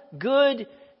does good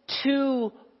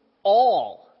to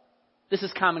all. This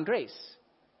is common grace.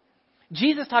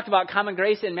 Jesus talked about common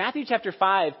grace in Matthew chapter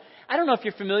 5. I don't know if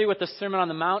you're familiar with the Sermon on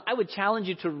the Mount. I would challenge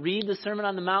you to read the Sermon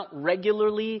on the Mount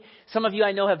regularly. Some of you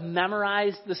I know have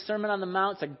memorized the Sermon on the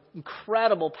Mount. It's an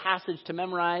incredible passage to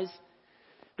memorize.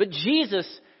 But Jesus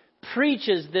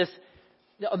preaches this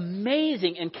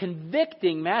amazing and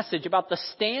convicting message about the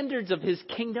standards of His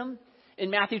kingdom in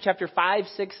Matthew chapter 5,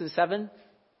 6, and 7.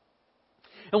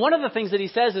 And one of the things that He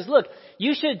says is, look,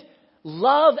 you should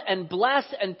love and bless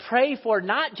and pray for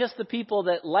not just the people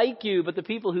that like you, but the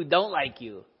people who don't like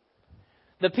you.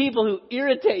 The people who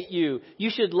irritate you. You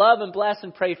should love and bless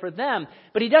and pray for them.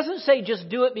 But He doesn't say just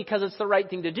do it because it's the right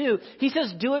thing to do. He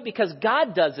says do it because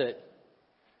God does it.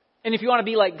 And if you want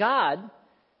to be like God,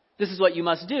 this is what you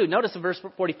must do. Notice in verse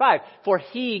 45, for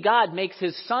He, God, makes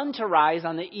His sun to rise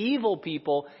on the evil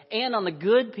people and on the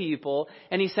good people,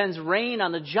 and He sends rain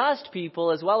on the just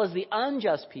people as well as the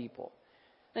unjust people.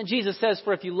 And Jesus says,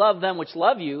 for if you love them which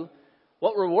love you,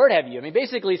 what reward have you? I mean,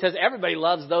 basically He says everybody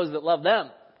loves those that love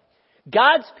them.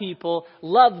 God's people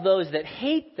love those that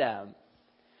hate them.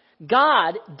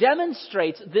 God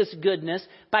demonstrates this goodness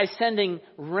by sending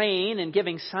rain and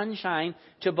giving sunshine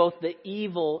to both the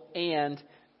evil and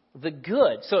the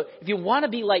good. So if you want to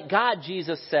be like God,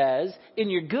 Jesus says, in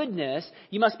your goodness,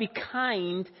 you must be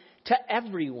kind to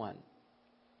everyone.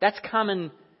 That's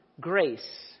common grace.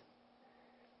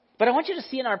 But I want you to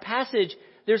see in our passage,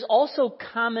 there's also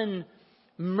common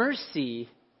mercy.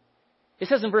 It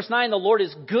says in verse 9, the Lord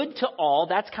is good to all.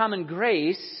 That's common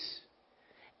grace.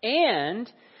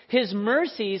 And His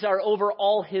mercies are over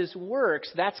all His works.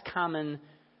 That's common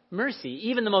mercy.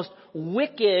 Even the most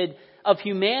wicked of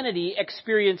humanity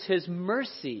experience His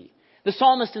mercy. The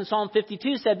psalmist in Psalm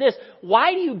 52 said this,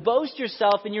 why do you boast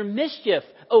yourself in your mischief,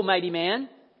 O mighty man?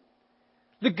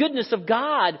 The goodness of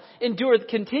God endureth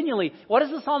continually. What does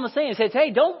the psalmist say? He says,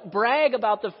 hey, don't brag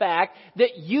about the fact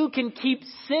that you can keep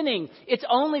sinning. It's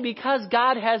only because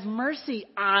God has mercy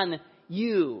on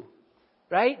you.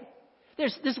 Right?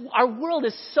 Our world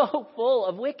is so full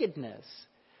of wickedness.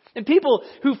 And people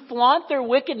who flaunt their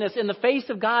wickedness in the face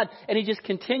of God, and He just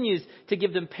continues to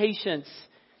give them patience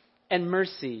and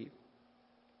mercy.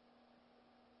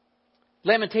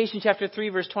 Lamentation chapter 3,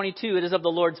 verse 22, it is of the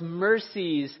Lord's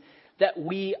mercies that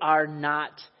we are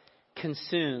not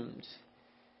consumed.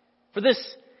 For this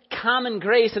common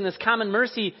grace and this common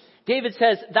mercy, David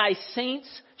says, thy saints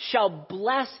shall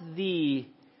bless thee.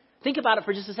 Think about it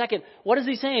for just a second. What is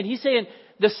he saying? He's saying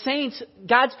the saints,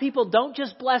 God's people, don't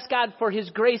just bless God for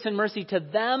His grace and mercy to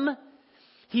them.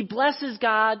 He blesses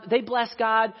God, they bless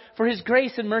God for His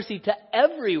grace and mercy to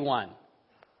everyone.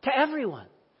 To everyone.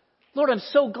 Lord, I'm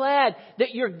so glad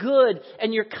that you're good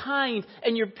and you're kind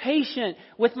and you're patient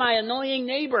with my annoying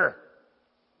neighbor.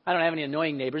 I don't have any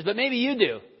annoying neighbors, but maybe you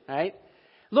do, right?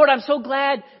 Lord, I'm so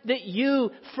glad that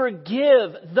you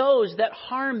forgive those that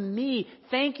harm me.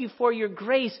 Thank you for your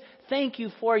grace. Thank you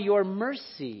for your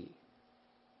mercy.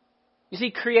 You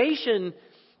see, creation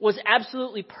was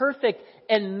absolutely perfect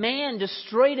and man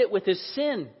destroyed it with his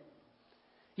sin.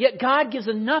 Yet God gives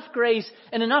enough grace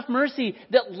and enough mercy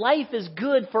that life is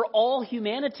good for all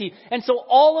humanity. And so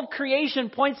all of creation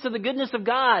points to the goodness of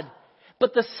God.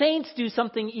 But the saints do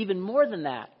something even more than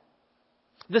that.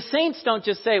 The saints don't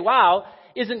just say, wow,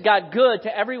 isn't God good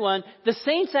to everyone? The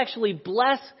saints actually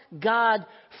bless God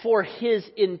for His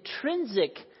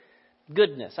intrinsic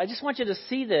goodness. I just want you to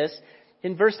see this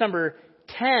in verse number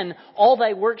 10. All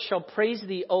thy works shall praise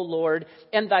thee, O Lord,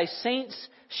 and thy saints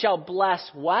shall bless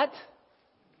what?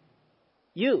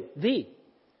 You, thee.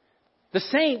 The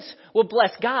saints will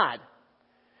bless God.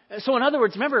 So in other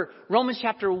words, remember Romans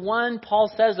chapter 1,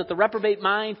 Paul says that the reprobate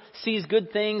mind sees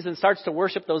good things and starts to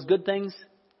worship those good things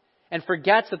and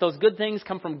forgets that those good things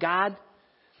come from God.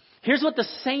 Here's what the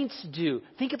saints do.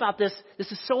 Think about this.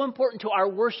 This is so important to our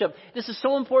worship. This is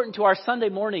so important to our Sunday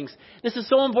mornings. This is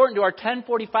so important to our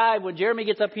 10:45 when Jeremy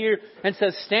gets up here and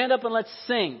says, stand up and let's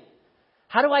sing.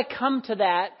 How do I come to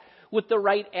that with the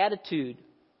right attitude?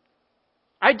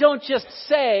 I don't just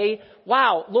say,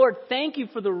 wow, Lord, thank you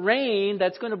for the rain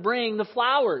that's going to bring the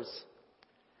flowers.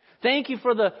 Thank you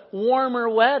for the warmer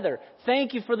weather.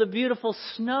 Thank you for the beautiful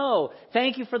snow.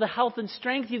 Thank you for the health and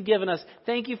strength you've given us.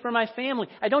 Thank you for my family.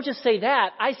 I don't just say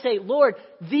that. I say, Lord,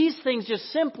 these things just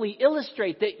simply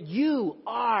illustrate that you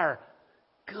are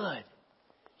good.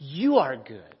 You are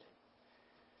good.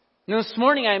 Now, this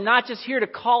morning, I am not just here to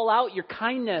call out your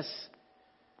kindness.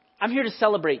 I'm here to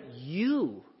celebrate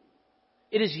you.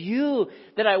 It is you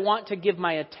that I want to give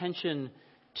my attention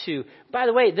to. By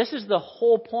the way, this is the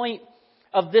whole point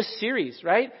of this series,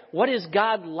 right? What is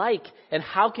God like, and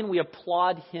how can we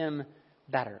applaud Him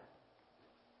better?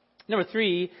 Number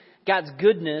 3, God's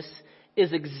goodness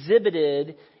is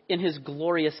exhibited in His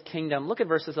glorious kingdom. Look at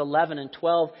verses 11 and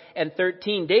 12 and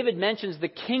 13. David mentions the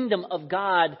kingdom of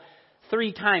God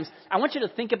 3 times. I want you to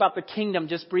think about the kingdom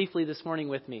just briefly this morning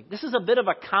with me. This is a bit of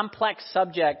a complex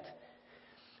subject,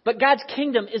 but God's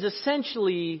kingdom is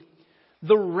essentially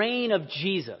the reign of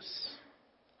Jesus.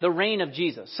 The reign of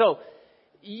Jesus. So,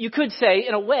 you could say,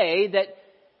 in a way, that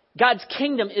God's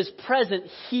kingdom is present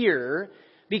here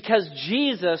because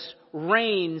Jesus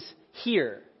reigns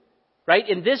here. Right?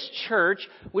 In this church,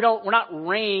 we're not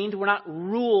reigned, we're not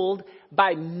ruled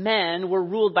by men, we're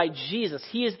ruled by Jesus.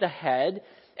 He is the head.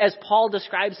 As Paul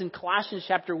describes in Colossians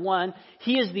chapter 1,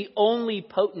 He is the only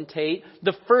potentate,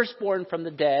 the firstborn from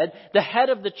the dead, the head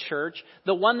of the church,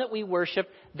 the one that we worship.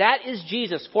 That is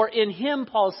Jesus. For in Him,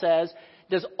 Paul says,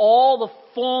 does all the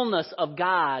fullness of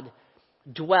God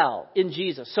dwell in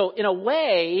Jesus. So in a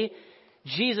way,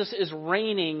 Jesus is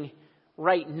reigning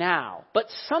right now. But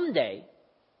someday,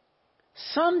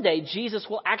 Jesus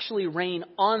will actually reign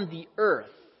on the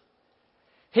earth.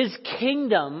 His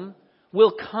kingdom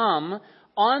will come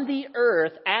on the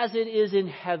earth as it is in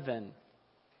heaven.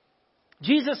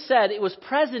 Jesus said it was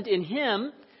present in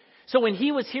Him. So when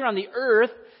He was here on the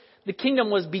earth, the kingdom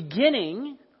was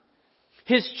beginning.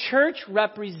 His church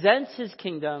represents His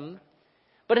kingdom,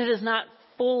 but it is not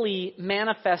fully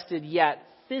manifested yet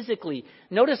physically.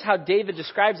 Notice how David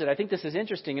describes it. I think this is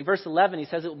interesting. In verse 11, he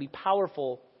says it will be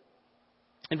powerful.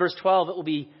 In verse 12, it will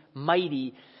be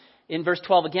mighty. In verse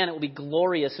 12 again, it will be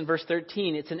glorious. In verse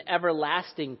 13, it's an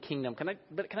everlasting kingdom. Can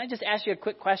I just ask you a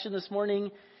quick question this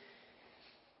morning?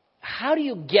 How do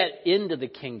you get into the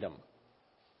kingdom?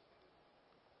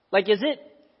 Like, is it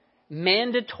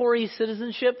mandatory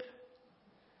citizenship?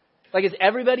 Like, is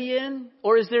everybody in?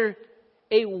 Or is there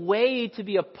a way to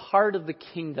be a part of the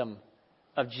kingdom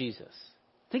of Jesus?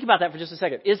 Think about that for just a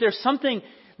second. Is there something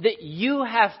that you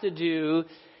have to do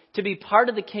to be part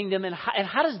of the kingdom? And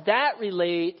how does that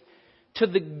relate to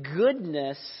the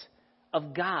goodness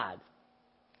of God?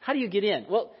 How do you get in?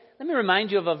 Well, let me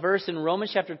remind you of a verse in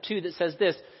Romans chapter 2 that says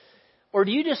this. Or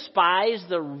do you despise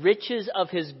the riches of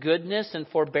His goodness and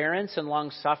forbearance and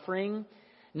long suffering,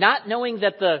 not knowing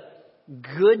that the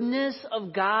goodness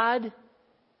of God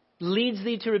leads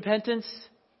thee to repentance?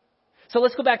 So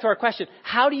let's go back to our question.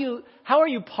 How are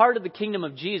you part of the kingdom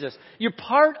of Jesus? You're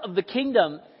part of the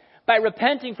kingdom by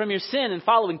repenting from your sin and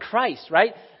following Christ,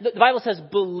 right? The Bible says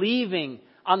believing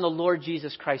on the Lord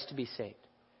Jesus Christ to be saved.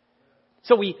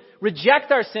 So we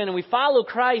reject our sin and we follow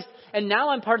Christ, and now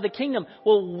I'm part of the kingdom.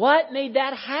 Well, what made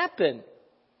that happen?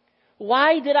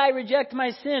 Why did I reject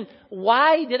my sin?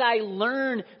 Why did I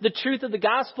learn the truth of the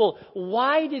gospel?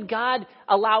 Why did God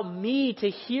allow me to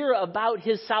hear about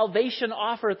His salvation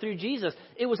offer through Jesus?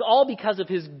 It was all because of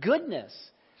His goodness.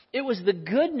 It was the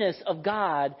goodness of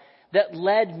God that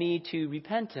led me to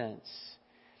repentance.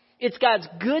 It's God's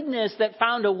goodness that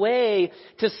found a way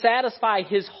to satisfy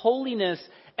His holiness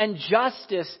and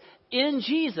justice in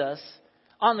Jesus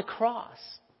on the cross.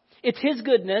 It's His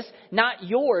goodness, not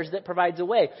yours, that provides a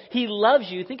way. He loves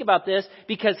you, think about this,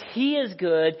 because He is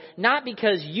good, not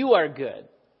because you are good.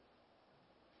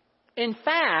 In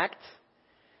fact,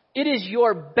 it is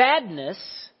your badness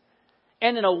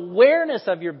and an awareness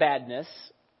of your badness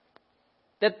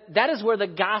that is where the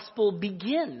gospel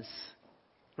begins.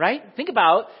 Right? Think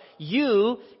about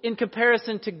you in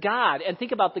comparison to God, and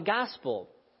think about the gospel.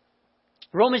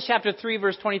 Romans chapter 3,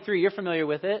 verse 23, you're familiar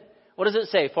with it. What does it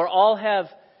say? For all have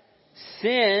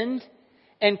sinned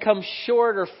and come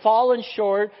short or fallen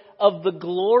short of the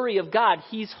glory of God.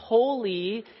 He's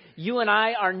holy. You and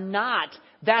I are not.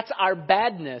 That's our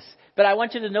badness. But I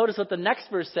want you to notice what the next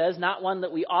verse says, not one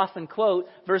that we often quote,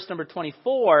 verse number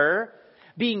 24,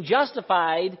 being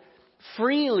justified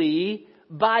freely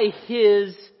by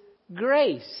His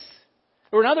grace.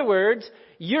 Or in other words,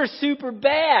 you're super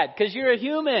bad because you're a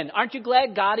human. Aren't you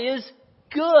glad God is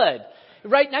good?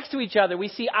 Right next to each other, we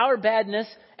see our badness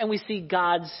and we see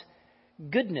God's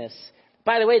goodness.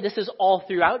 By the way, this is all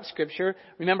throughout Scripture.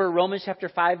 Remember Romans chapter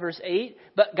 5, verse 8?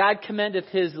 But God commendeth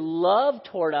His love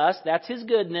toward us, that's His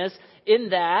goodness, in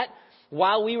that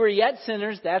while we were yet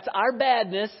sinners, that's our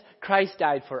badness, Christ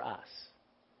died for us.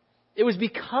 It was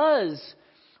because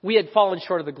we had fallen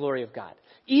short of the glory of God.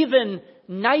 Even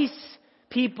nice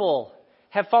people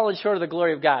have fallen short of the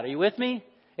glory of God. Are you with me?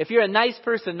 If you're a nice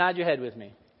person, nod your head with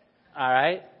me. All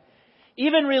right?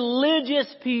 Even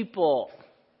religious people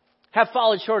have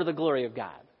fallen short of the glory of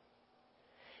God.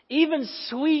 Even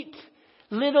sweet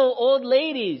little old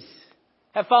ladies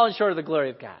have fallen short of the glory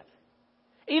of God.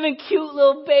 Even cute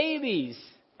little babies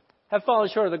have fallen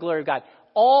short of the glory of God.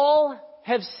 All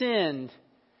have sinned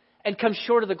and come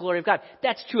short of the glory of God.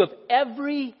 That's true of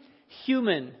every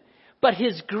human. But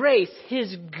His grace,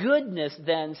 His goodness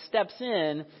then steps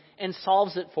in and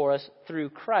solves it for us through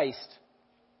Christ.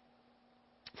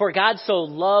 For God so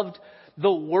loved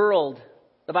the world,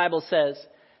 the Bible says,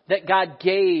 that God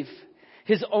gave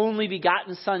His only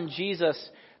begotten Son, Jesus,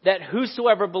 that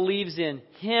whosoever believes in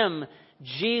Him,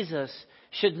 Jesus,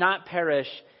 should not perish,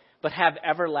 but have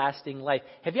everlasting life.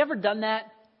 Have you ever done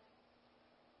that?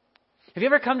 Have you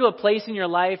ever come to a place in your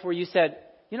life where you said,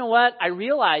 you know what? I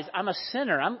realize I'm a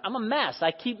sinner. I'm a mess.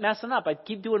 I keep messing up. I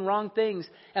keep doing wrong things.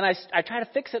 And I try to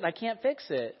fix it and I can't fix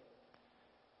it.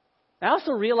 I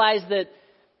also realize that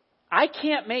I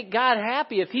can't make God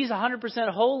happy if He's 100%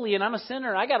 holy and I'm a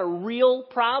sinner. I got a real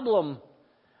problem.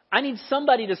 I need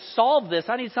somebody to solve this.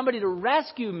 I need somebody to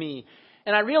rescue me.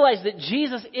 And I realize that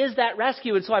Jesus is that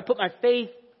rescue. And so I put my faith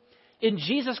in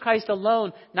Jesus Christ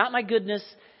alone. Not my goodness,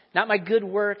 not my good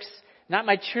works, not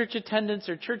my church attendance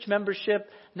or church membership,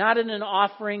 not in an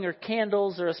offering or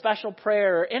candles or a special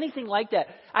prayer or anything like that.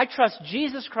 I trust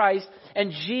Jesus Christ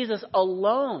and Jesus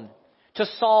alone to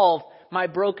solve my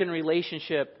broken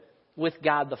relationship with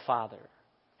God the Father.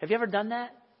 Have you ever done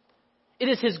that? It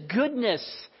is His goodness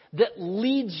that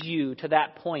leads you to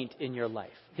that point in your life.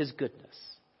 His goodness.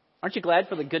 Aren't you glad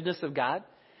for the goodness of God?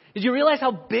 Did you realize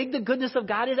how big the goodness of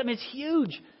God is? I mean, it's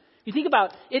huge. You think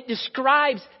about it, it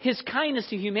describes His kindness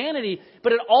to humanity,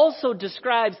 but it also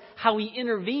describes how He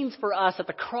intervenes for us at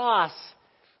the cross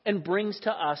and brings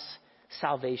to us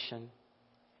salvation.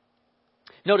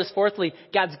 Notice, fourthly,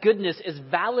 God's goodness is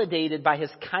validated by His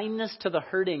kindness to the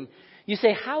hurting. You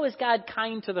say, how is God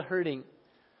kind to the hurting?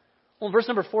 Well, in verse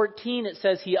number 14, it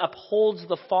says He upholds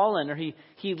the fallen, or He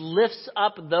lifts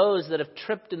up those that have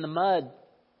tripped in the mud.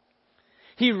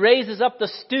 He raises up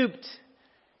the stooped.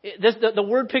 The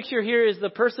word picture here is the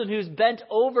person who's bent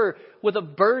over with a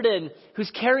burden,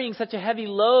 who's carrying such a heavy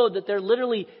load that they're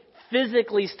literally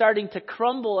physically starting to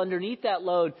crumble underneath that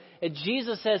load. And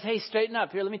Jesus says, hey, straighten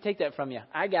up. Here, let me take that from you.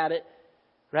 I got it.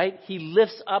 Right? He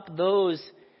lifts up those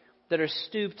that are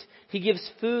stooped. He gives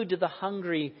food to the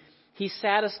hungry. He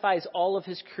satisfies all of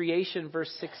His creation,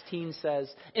 verse 16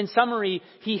 says. In summary,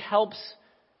 He helps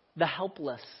the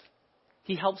helpless.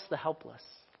 He helps the helpless.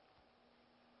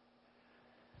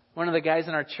 One of the guys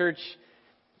in our church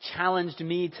challenged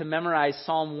me to memorize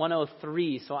Psalm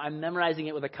 103, so I'm memorizing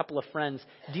it with a couple of friends.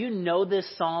 Do you know this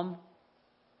psalm?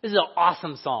 This is an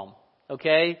awesome psalm,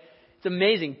 okay? It's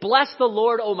amazing. Bless the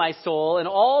Lord, O my soul, and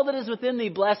all that is within thee,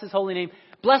 bless His holy name.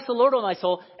 Bless the Lord, O my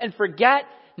soul, and forget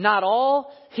not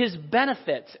all His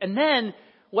benefits. And then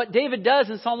what David does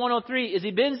in Psalm 103 is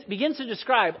he begins to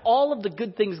describe all of the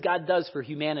good things God does for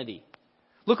humanity.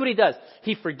 Look what He does.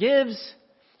 He forgives,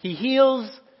 He heals,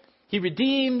 He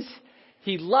redeems,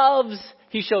 He loves,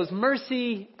 He shows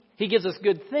mercy, He gives us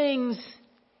good things,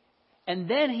 and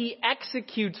then He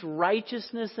executes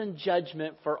righteousness and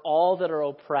judgment for all that are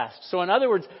oppressed. So in other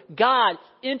words, God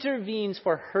intervenes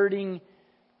for hurting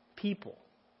people.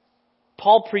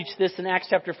 Paul preached this in Acts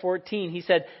chapter 14. He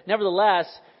said, nevertheless,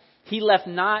 He left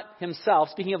not Himself,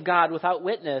 speaking of God, without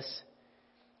witness,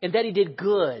 and that He did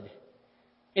good.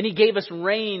 And He gave us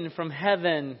rain from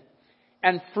heaven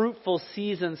and fruitful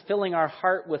seasons, filling our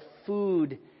heart with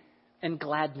food and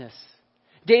gladness.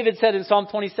 David said in Psalm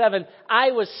 27,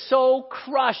 I was so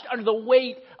crushed under the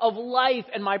weight of life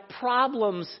and my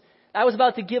problems, I was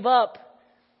about to give up.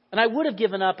 And I would have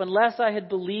given up unless I had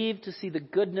believed to see the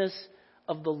goodness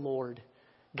of the Lord.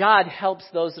 God helps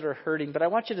those that are hurting. But I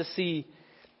want you to see,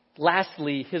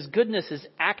 lastly, His goodness is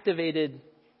activated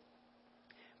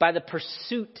by the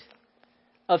pursuit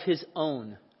of His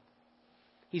own.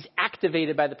 He's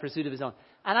activated by the pursuit of his own.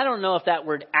 And I don't know if that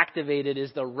word activated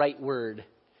is the right word.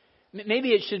 Maybe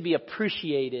it should be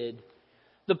appreciated.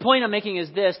 The point I'm making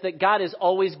is this, that God is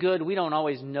always good. We don't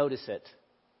always notice it.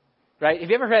 Right? Have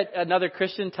you ever heard another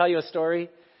Christian tell you a story?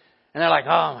 And they're like,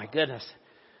 oh my goodness,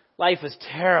 life was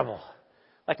terrible.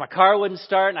 Like my car wouldn't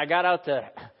start and I got out to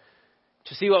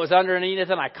see what was underneath it,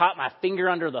 and I caught my finger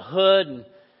under the hood and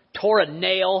tore a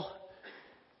nail.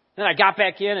 Then I got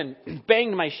back in and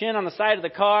banged my shin on the side of the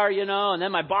car, and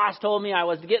then my boss told me I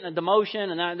was getting a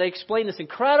demotion, and then they explained this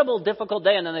incredible, difficult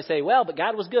day, and then they say, well, but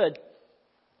God was good.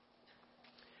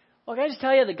 Well, can I just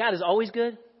tell you that God is always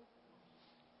good?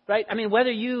 Right? I mean,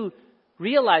 whether you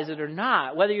realize it or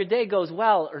not, whether your day goes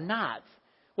well or not,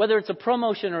 whether it's a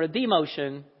promotion or a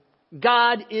demotion,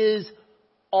 God is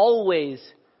always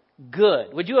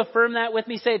good. Would you affirm that with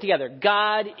me? Say it together.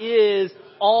 God is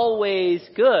always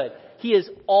good. He is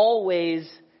always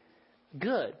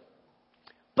good.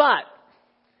 But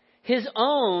his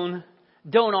own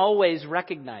don't always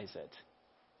recognize it.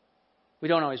 We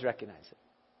don't always recognize it.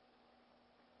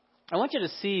 I want you to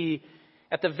see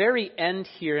at the very end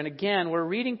here, and again, we're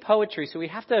reading poetry, so we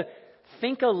have to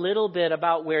think a little bit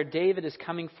about where David is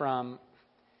coming from.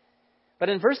 But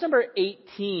in verse number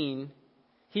 18,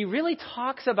 he really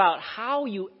talks about how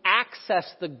you access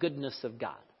the goodness of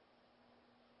God.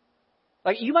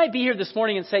 Like, you might be here this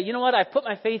morning and say, you know what, I've put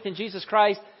my faith in Jesus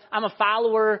Christ. I'm a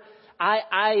follower.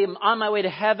 I am on my way to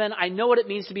heaven. I know what it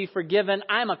means to be forgiven.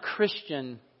 I'm a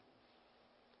Christian.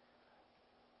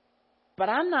 But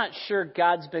I'm not sure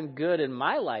God's been good in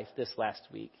my life this last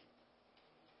week.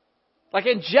 Like,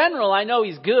 in general, I know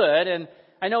he's good, and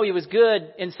I know he was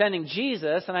good in sending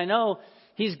Jesus, and I know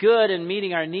he's good in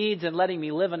meeting our needs and letting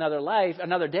me live another life,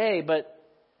 another day, but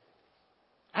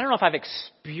I don't know if I've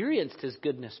experienced his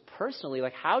goodness personally.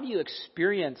 Like, how do you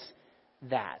experience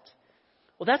that?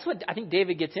 Well, that's what I think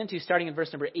David gets into starting in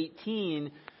verse number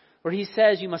 18, where he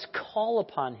says you must call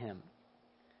upon him.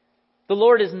 The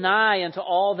Lord is nigh unto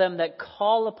all them that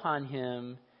call upon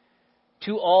him,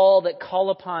 to all that call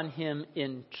upon him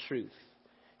in truth.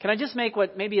 Can I just make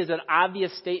what maybe is an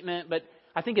obvious statement, but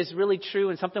I think is really true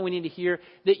and something we need to hear,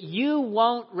 that you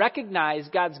won't recognize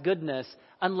God's goodness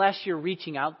unless you're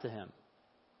reaching out to him.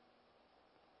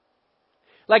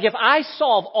 Like, if I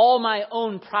solve all my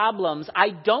own problems, I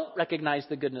don't recognize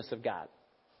the goodness of God.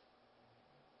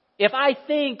 If I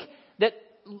think that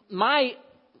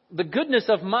the goodness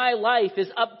of my life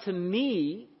is up to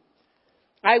me,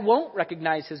 I won't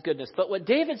recognize his goodness. But what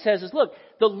David says is, look,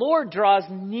 the Lord draws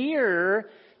near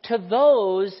to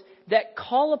those that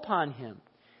call upon him,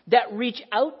 that reach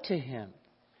out to him.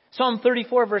 Psalm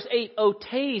 34 verse 8, oh,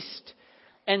 taste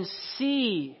and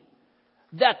see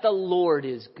that the Lord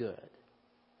is good.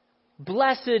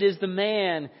 Blessed is the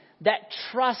man that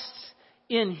trusts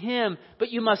in him,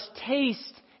 but you must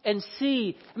taste and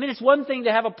see. I mean, it's one thing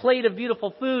to have a plate of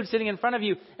beautiful food sitting in front of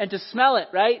you and to smell it,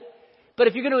 right? But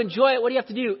if you're going to enjoy it, what do you have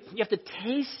to do? You have to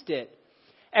taste it.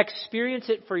 Experience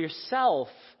it for yourself.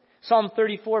 Psalm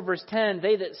 34 verse 10,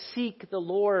 they that seek the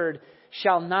Lord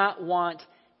shall not want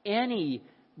any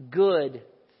good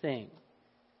thing.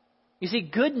 You see,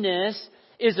 goodness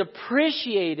is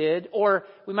appreciated, or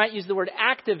we might use the word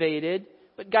activated,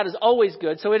 but God is always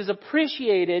good. So it is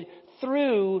appreciated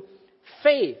through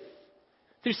faith.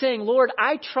 Through saying, Lord,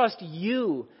 I trust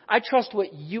you. I trust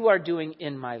what you are doing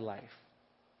in my life.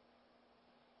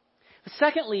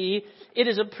 Secondly, it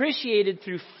is appreciated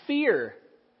through fear.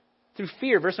 Through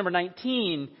fear. Verse number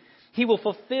 19, he will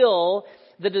fulfill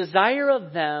the desire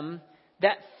of them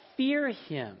that fear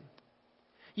him.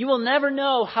 You will never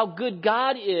know how good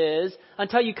God is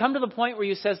until you come to the point where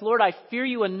you says, Lord, I fear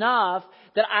you enough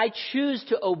that I choose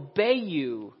to obey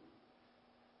you.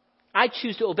 I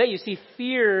choose to obey you. See,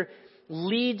 fear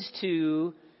leads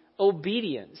to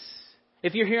obedience.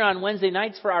 If you're here on Wednesday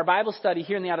nights for our Bible study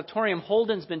here in the auditorium,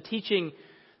 Holden's been teaching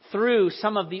through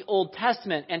some of the Old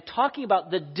Testament and talking about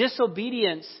the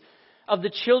disobedience of the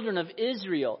children of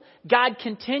Israel. God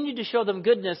continued to show them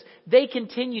goodness. They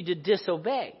continued to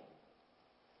disobey.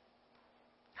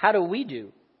 How do we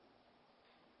do?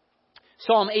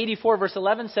 Psalm 84 verse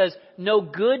 11 says, no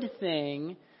good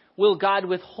thing will God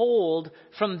withhold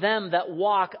from them that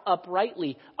walk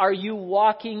uprightly. Are you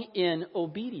walking in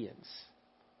obedience?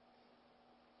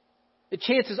 The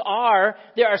chances are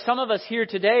there are some of us here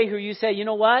today who you say, you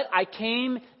know what? I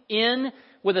came in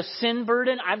with a sin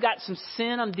burden. I've got some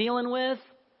sin I'm dealing with.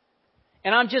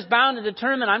 And I'm just bound and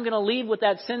determined I'm going to leave with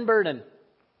that sin burden.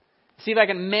 See if I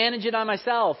can manage it on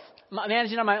myself.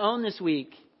 Manage it on my own this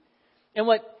week. And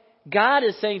what God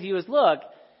is saying to you is, look,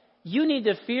 you need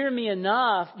to fear me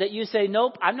enough that you say,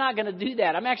 nope, I'm not going to do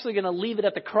that. I'm actually going to leave it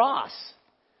at the cross.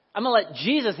 I'm going to let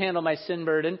Jesus handle my sin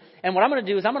burden. And what I'm going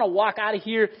to do is I'm going to walk out of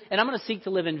here and I'm going to seek to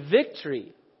live in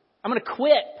victory. I'm going to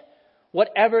quit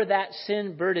whatever that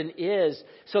sin burden is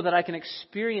so that I can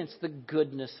experience the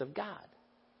goodness of God.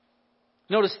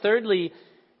 Notice thirdly,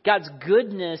 God's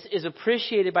goodness is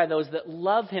appreciated by those that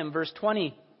love Him. Verse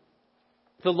 20,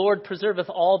 the Lord preserveth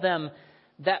all them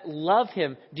that love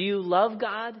Him. Do you love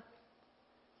God?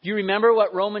 Do you remember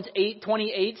what Romans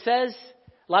 8:28 says?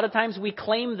 A lot of times we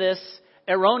claim this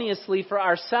erroneously for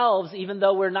ourselves, even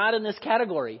though we're not in this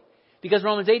category. Because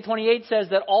Romans 8:28 says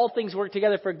that all things work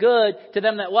together for good to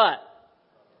them that what?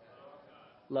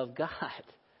 Love God.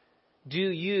 Do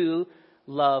you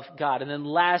love God? And then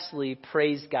lastly,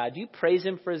 praise God. Do you praise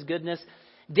Him for His goodness?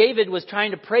 David was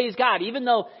trying to praise God. Even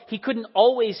though he couldn't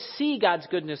always see God's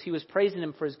goodness, he was praising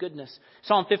Him for His goodness.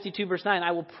 Psalm 52 verse 9,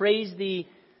 I will praise Thee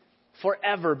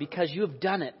forever because You have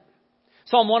done it.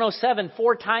 Psalm 107,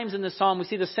 4 times in this psalm, we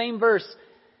see the same verse.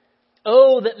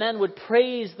 Oh, that men would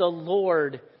praise the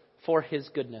Lord for His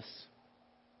goodness.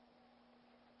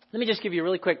 Let me just give you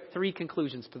really quick 3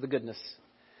 conclusions to the goodness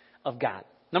of God.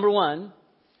 Number 1,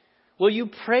 will you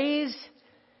praise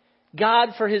God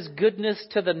for His goodness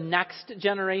to the next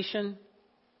generation?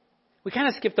 We kind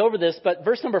of skipped over this, but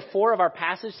verse number 4 of our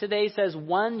passage today says,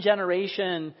 one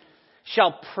generation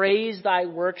shall praise Thy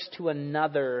works to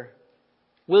another.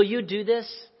 Will you do this?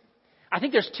 I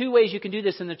think there's 2 ways you can do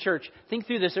this in the church. Think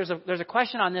through this. There's a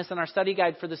question on this in our study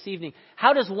guide for this evening.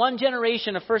 How does one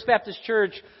generation of First Baptist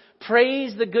Church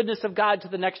praise the goodness of God to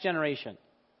the next generation?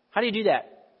 How do you do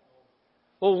that?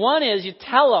 Well, one is you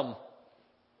tell them,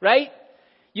 right?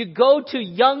 You go to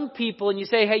young people and you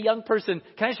say, hey, young person,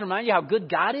 can I just remind you how good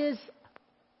God is?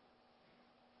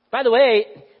 By the way,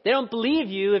 they don't believe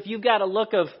you if you've got a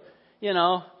look of,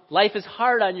 life is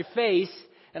hard on your face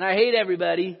and I hate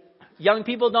everybody. Young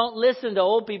people don't listen to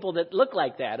old people that look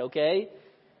like that, okay?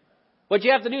 What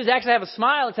you have to do is actually have a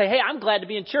smile and say, hey, I'm glad to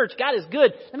be in church. God is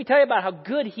good. Let me tell you about how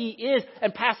good He is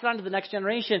and pass it on to the next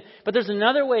generation. But there's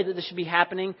another way that this should be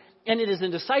happening, and it is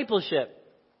in discipleship.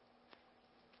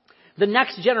 The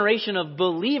next generation of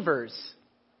believers.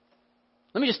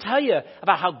 Let me just tell you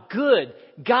about how good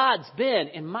God's been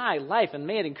in my life, and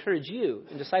may it encourage you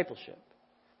in discipleship.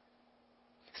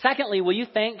 Secondly, will you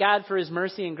thank God for His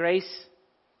mercy and grace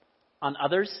on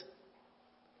others?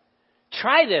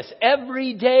 Try this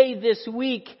every day this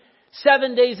week,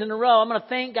 7 days in a row. I'm going to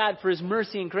thank God for His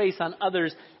mercy and grace on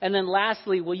others. And then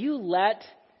lastly, will you let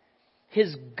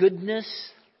His goodness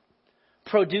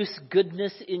produce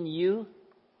goodness in you?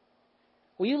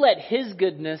 Will you let His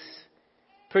goodness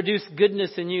produce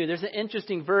goodness in you? There's an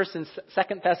interesting verse in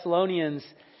 2 Thessalonians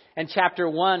and chapter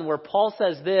 1 where Paul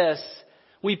says this,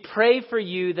 we pray for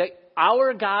you that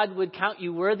our God would count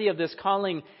you worthy of this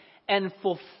calling and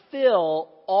fulfill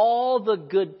all the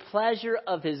good pleasure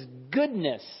of His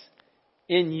goodness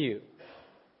in you.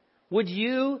 Would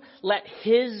you let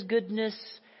His goodness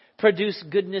produce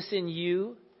goodness in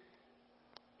you?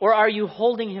 Or are you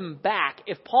holding Him back?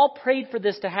 If Paul prayed for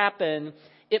this to happen,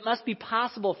 it must be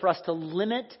possible for us to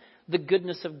limit the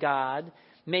goodness of God.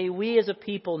 May we as a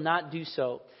people not do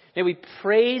so. May we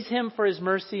praise Him for His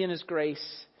mercy and His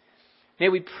grace. May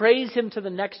we praise Him to the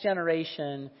next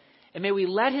generation. And may we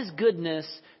let His goodness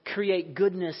create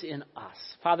goodness in us.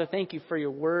 Father, thank You for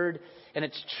Your word and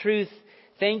its truth.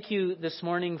 Thank You this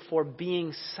morning for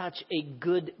being such a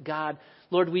good God.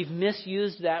 Lord, we've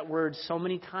misused that word so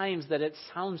many times that it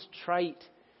sounds trite,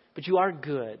 but You are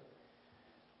good.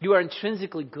 You are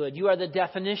intrinsically good. You are the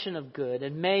definition of good.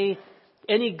 And may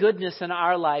any goodness in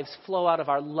our lives flow out of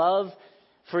our love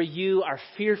for You, our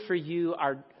fear for You,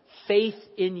 our faith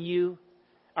in You,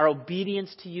 our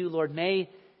obedience to You. Lord, may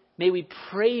we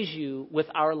praise You with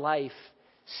our life,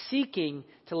 seeking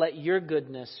to let Your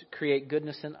goodness create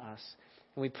goodness in us.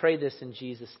 And we pray this in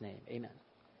Jesus' name. Amen.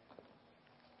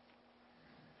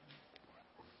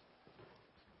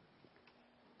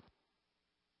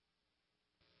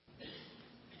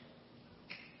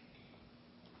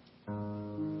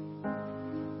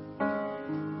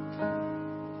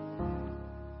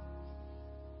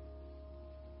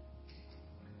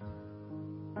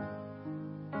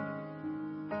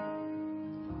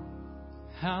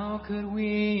 How could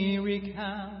we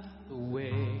recount the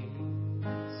ways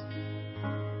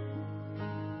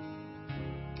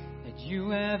that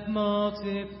You have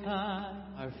multiplied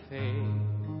our faith?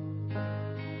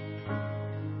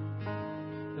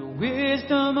 The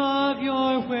wisdom of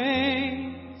Your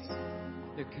ways,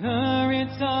 the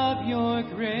currents of Your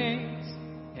grace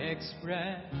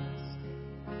expressed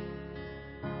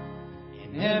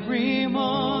in every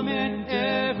moment,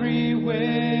 every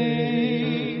way.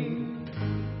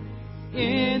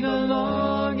 In the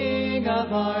longing longing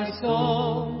of our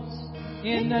souls.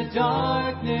 In the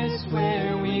darkness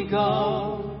where we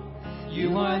go,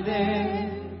 you are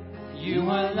there, you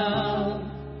are love,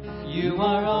 you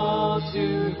are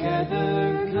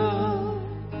altogether good.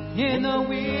 In the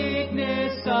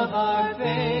weakness of our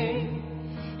faith,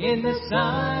 in the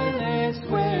silence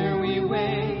where we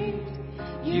wait,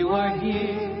 you are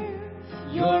here,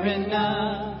 you're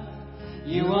enough,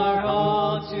 you are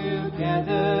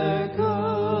altogether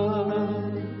good.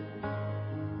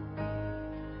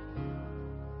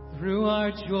 Through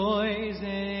our joys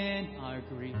and our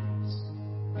griefs,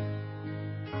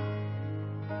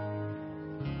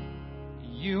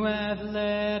 you have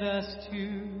led us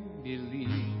to believe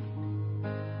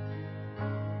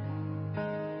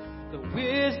the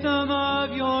wisdom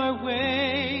of your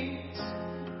ways,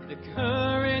 the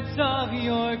currents of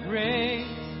your grace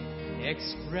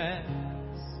express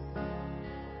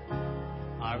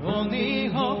our only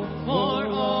hope for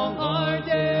all our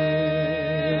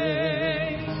days.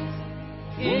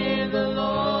 In the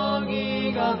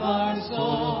longing of our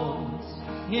souls,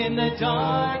 in the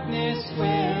darkness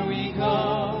where we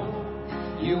go,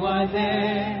 you are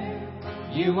there,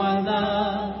 you are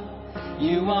love,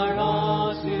 you are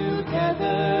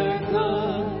altogether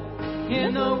good.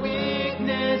 In the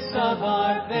weakness of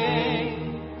our faith,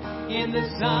 in the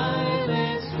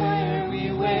silence where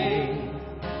we wait,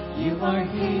 you are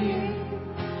here,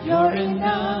 you're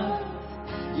enough,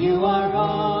 you are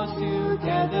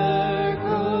altogether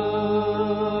good.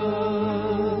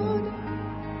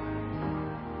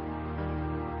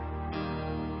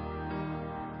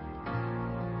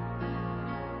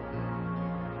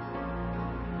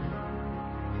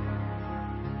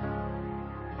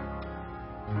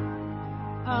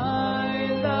 I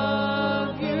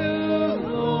love you,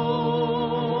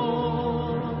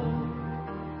 Lord.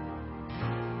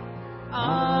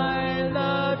 I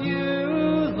love you,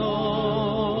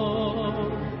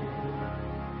 Lord.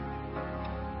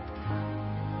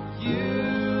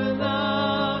 You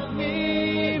love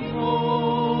me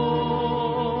more.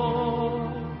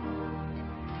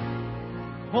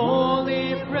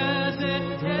 Holy,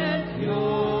 present, and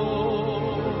pure.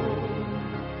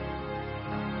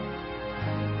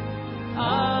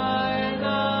 I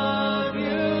love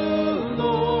you,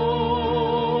 Lord.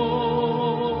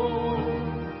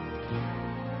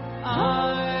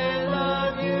 I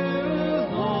love you,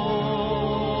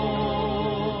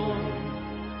 Lord.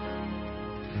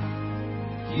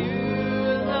 You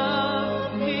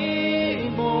love me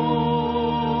more.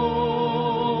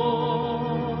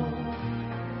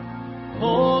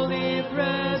 Holy,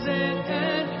 present,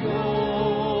 and pure.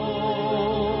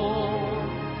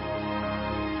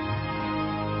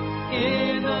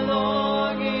 In the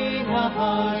longing of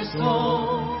our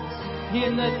souls,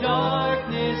 in the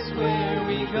darkness where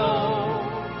we go,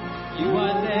 you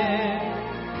are there,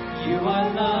 you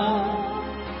are love,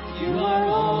 you are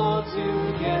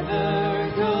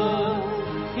altogether good.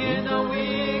 In the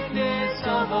weakness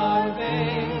of our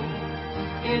faith,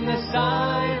 in the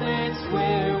silence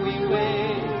where we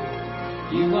wait,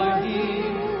 you are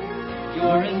here,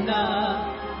 you're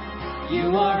enough,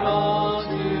 you are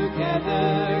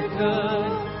altogether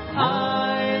good.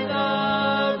 I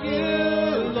love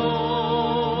you, Lord.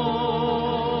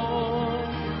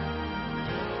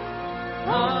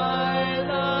 I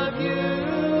love you,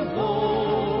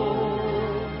 Lord.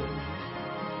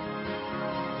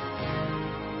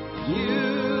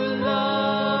 You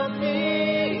love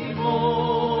me more.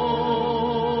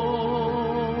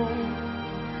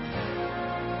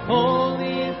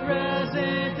 Holy,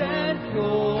 present, and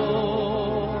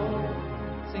pure.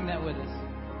 Sing that with us.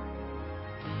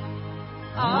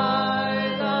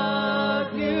 I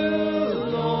love you,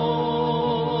 Lord.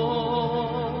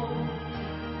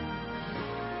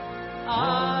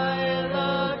 I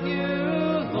love you,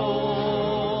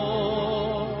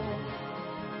 Lord.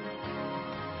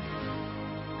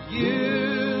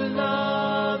 You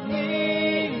love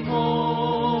me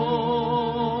more.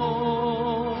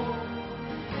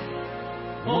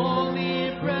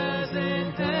 Holy,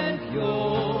 present, and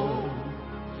pure,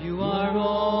 you are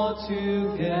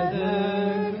altogether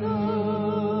good.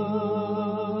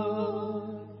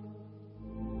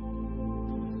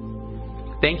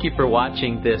 Thank you for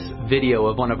watching this video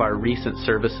of one of our recent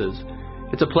services.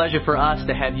 It's a pleasure for us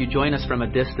to have you join us from a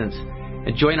distance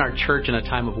and join our church in a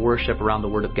time of worship around the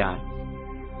Word of God.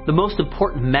 The most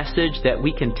important message that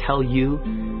we can tell you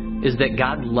is that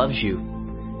God loves you.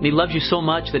 And He loves you so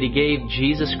much that He gave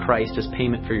Jesus Christ as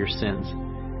payment for your sins.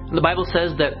 And the Bible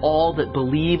says that all that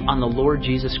believe on the Lord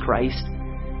Jesus Christ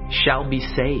shall be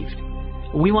saved.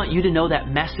 We want you to know that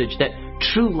message, that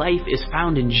true life is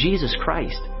found in Jesus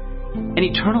Christ. And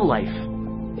eternal life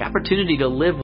the opportunity to live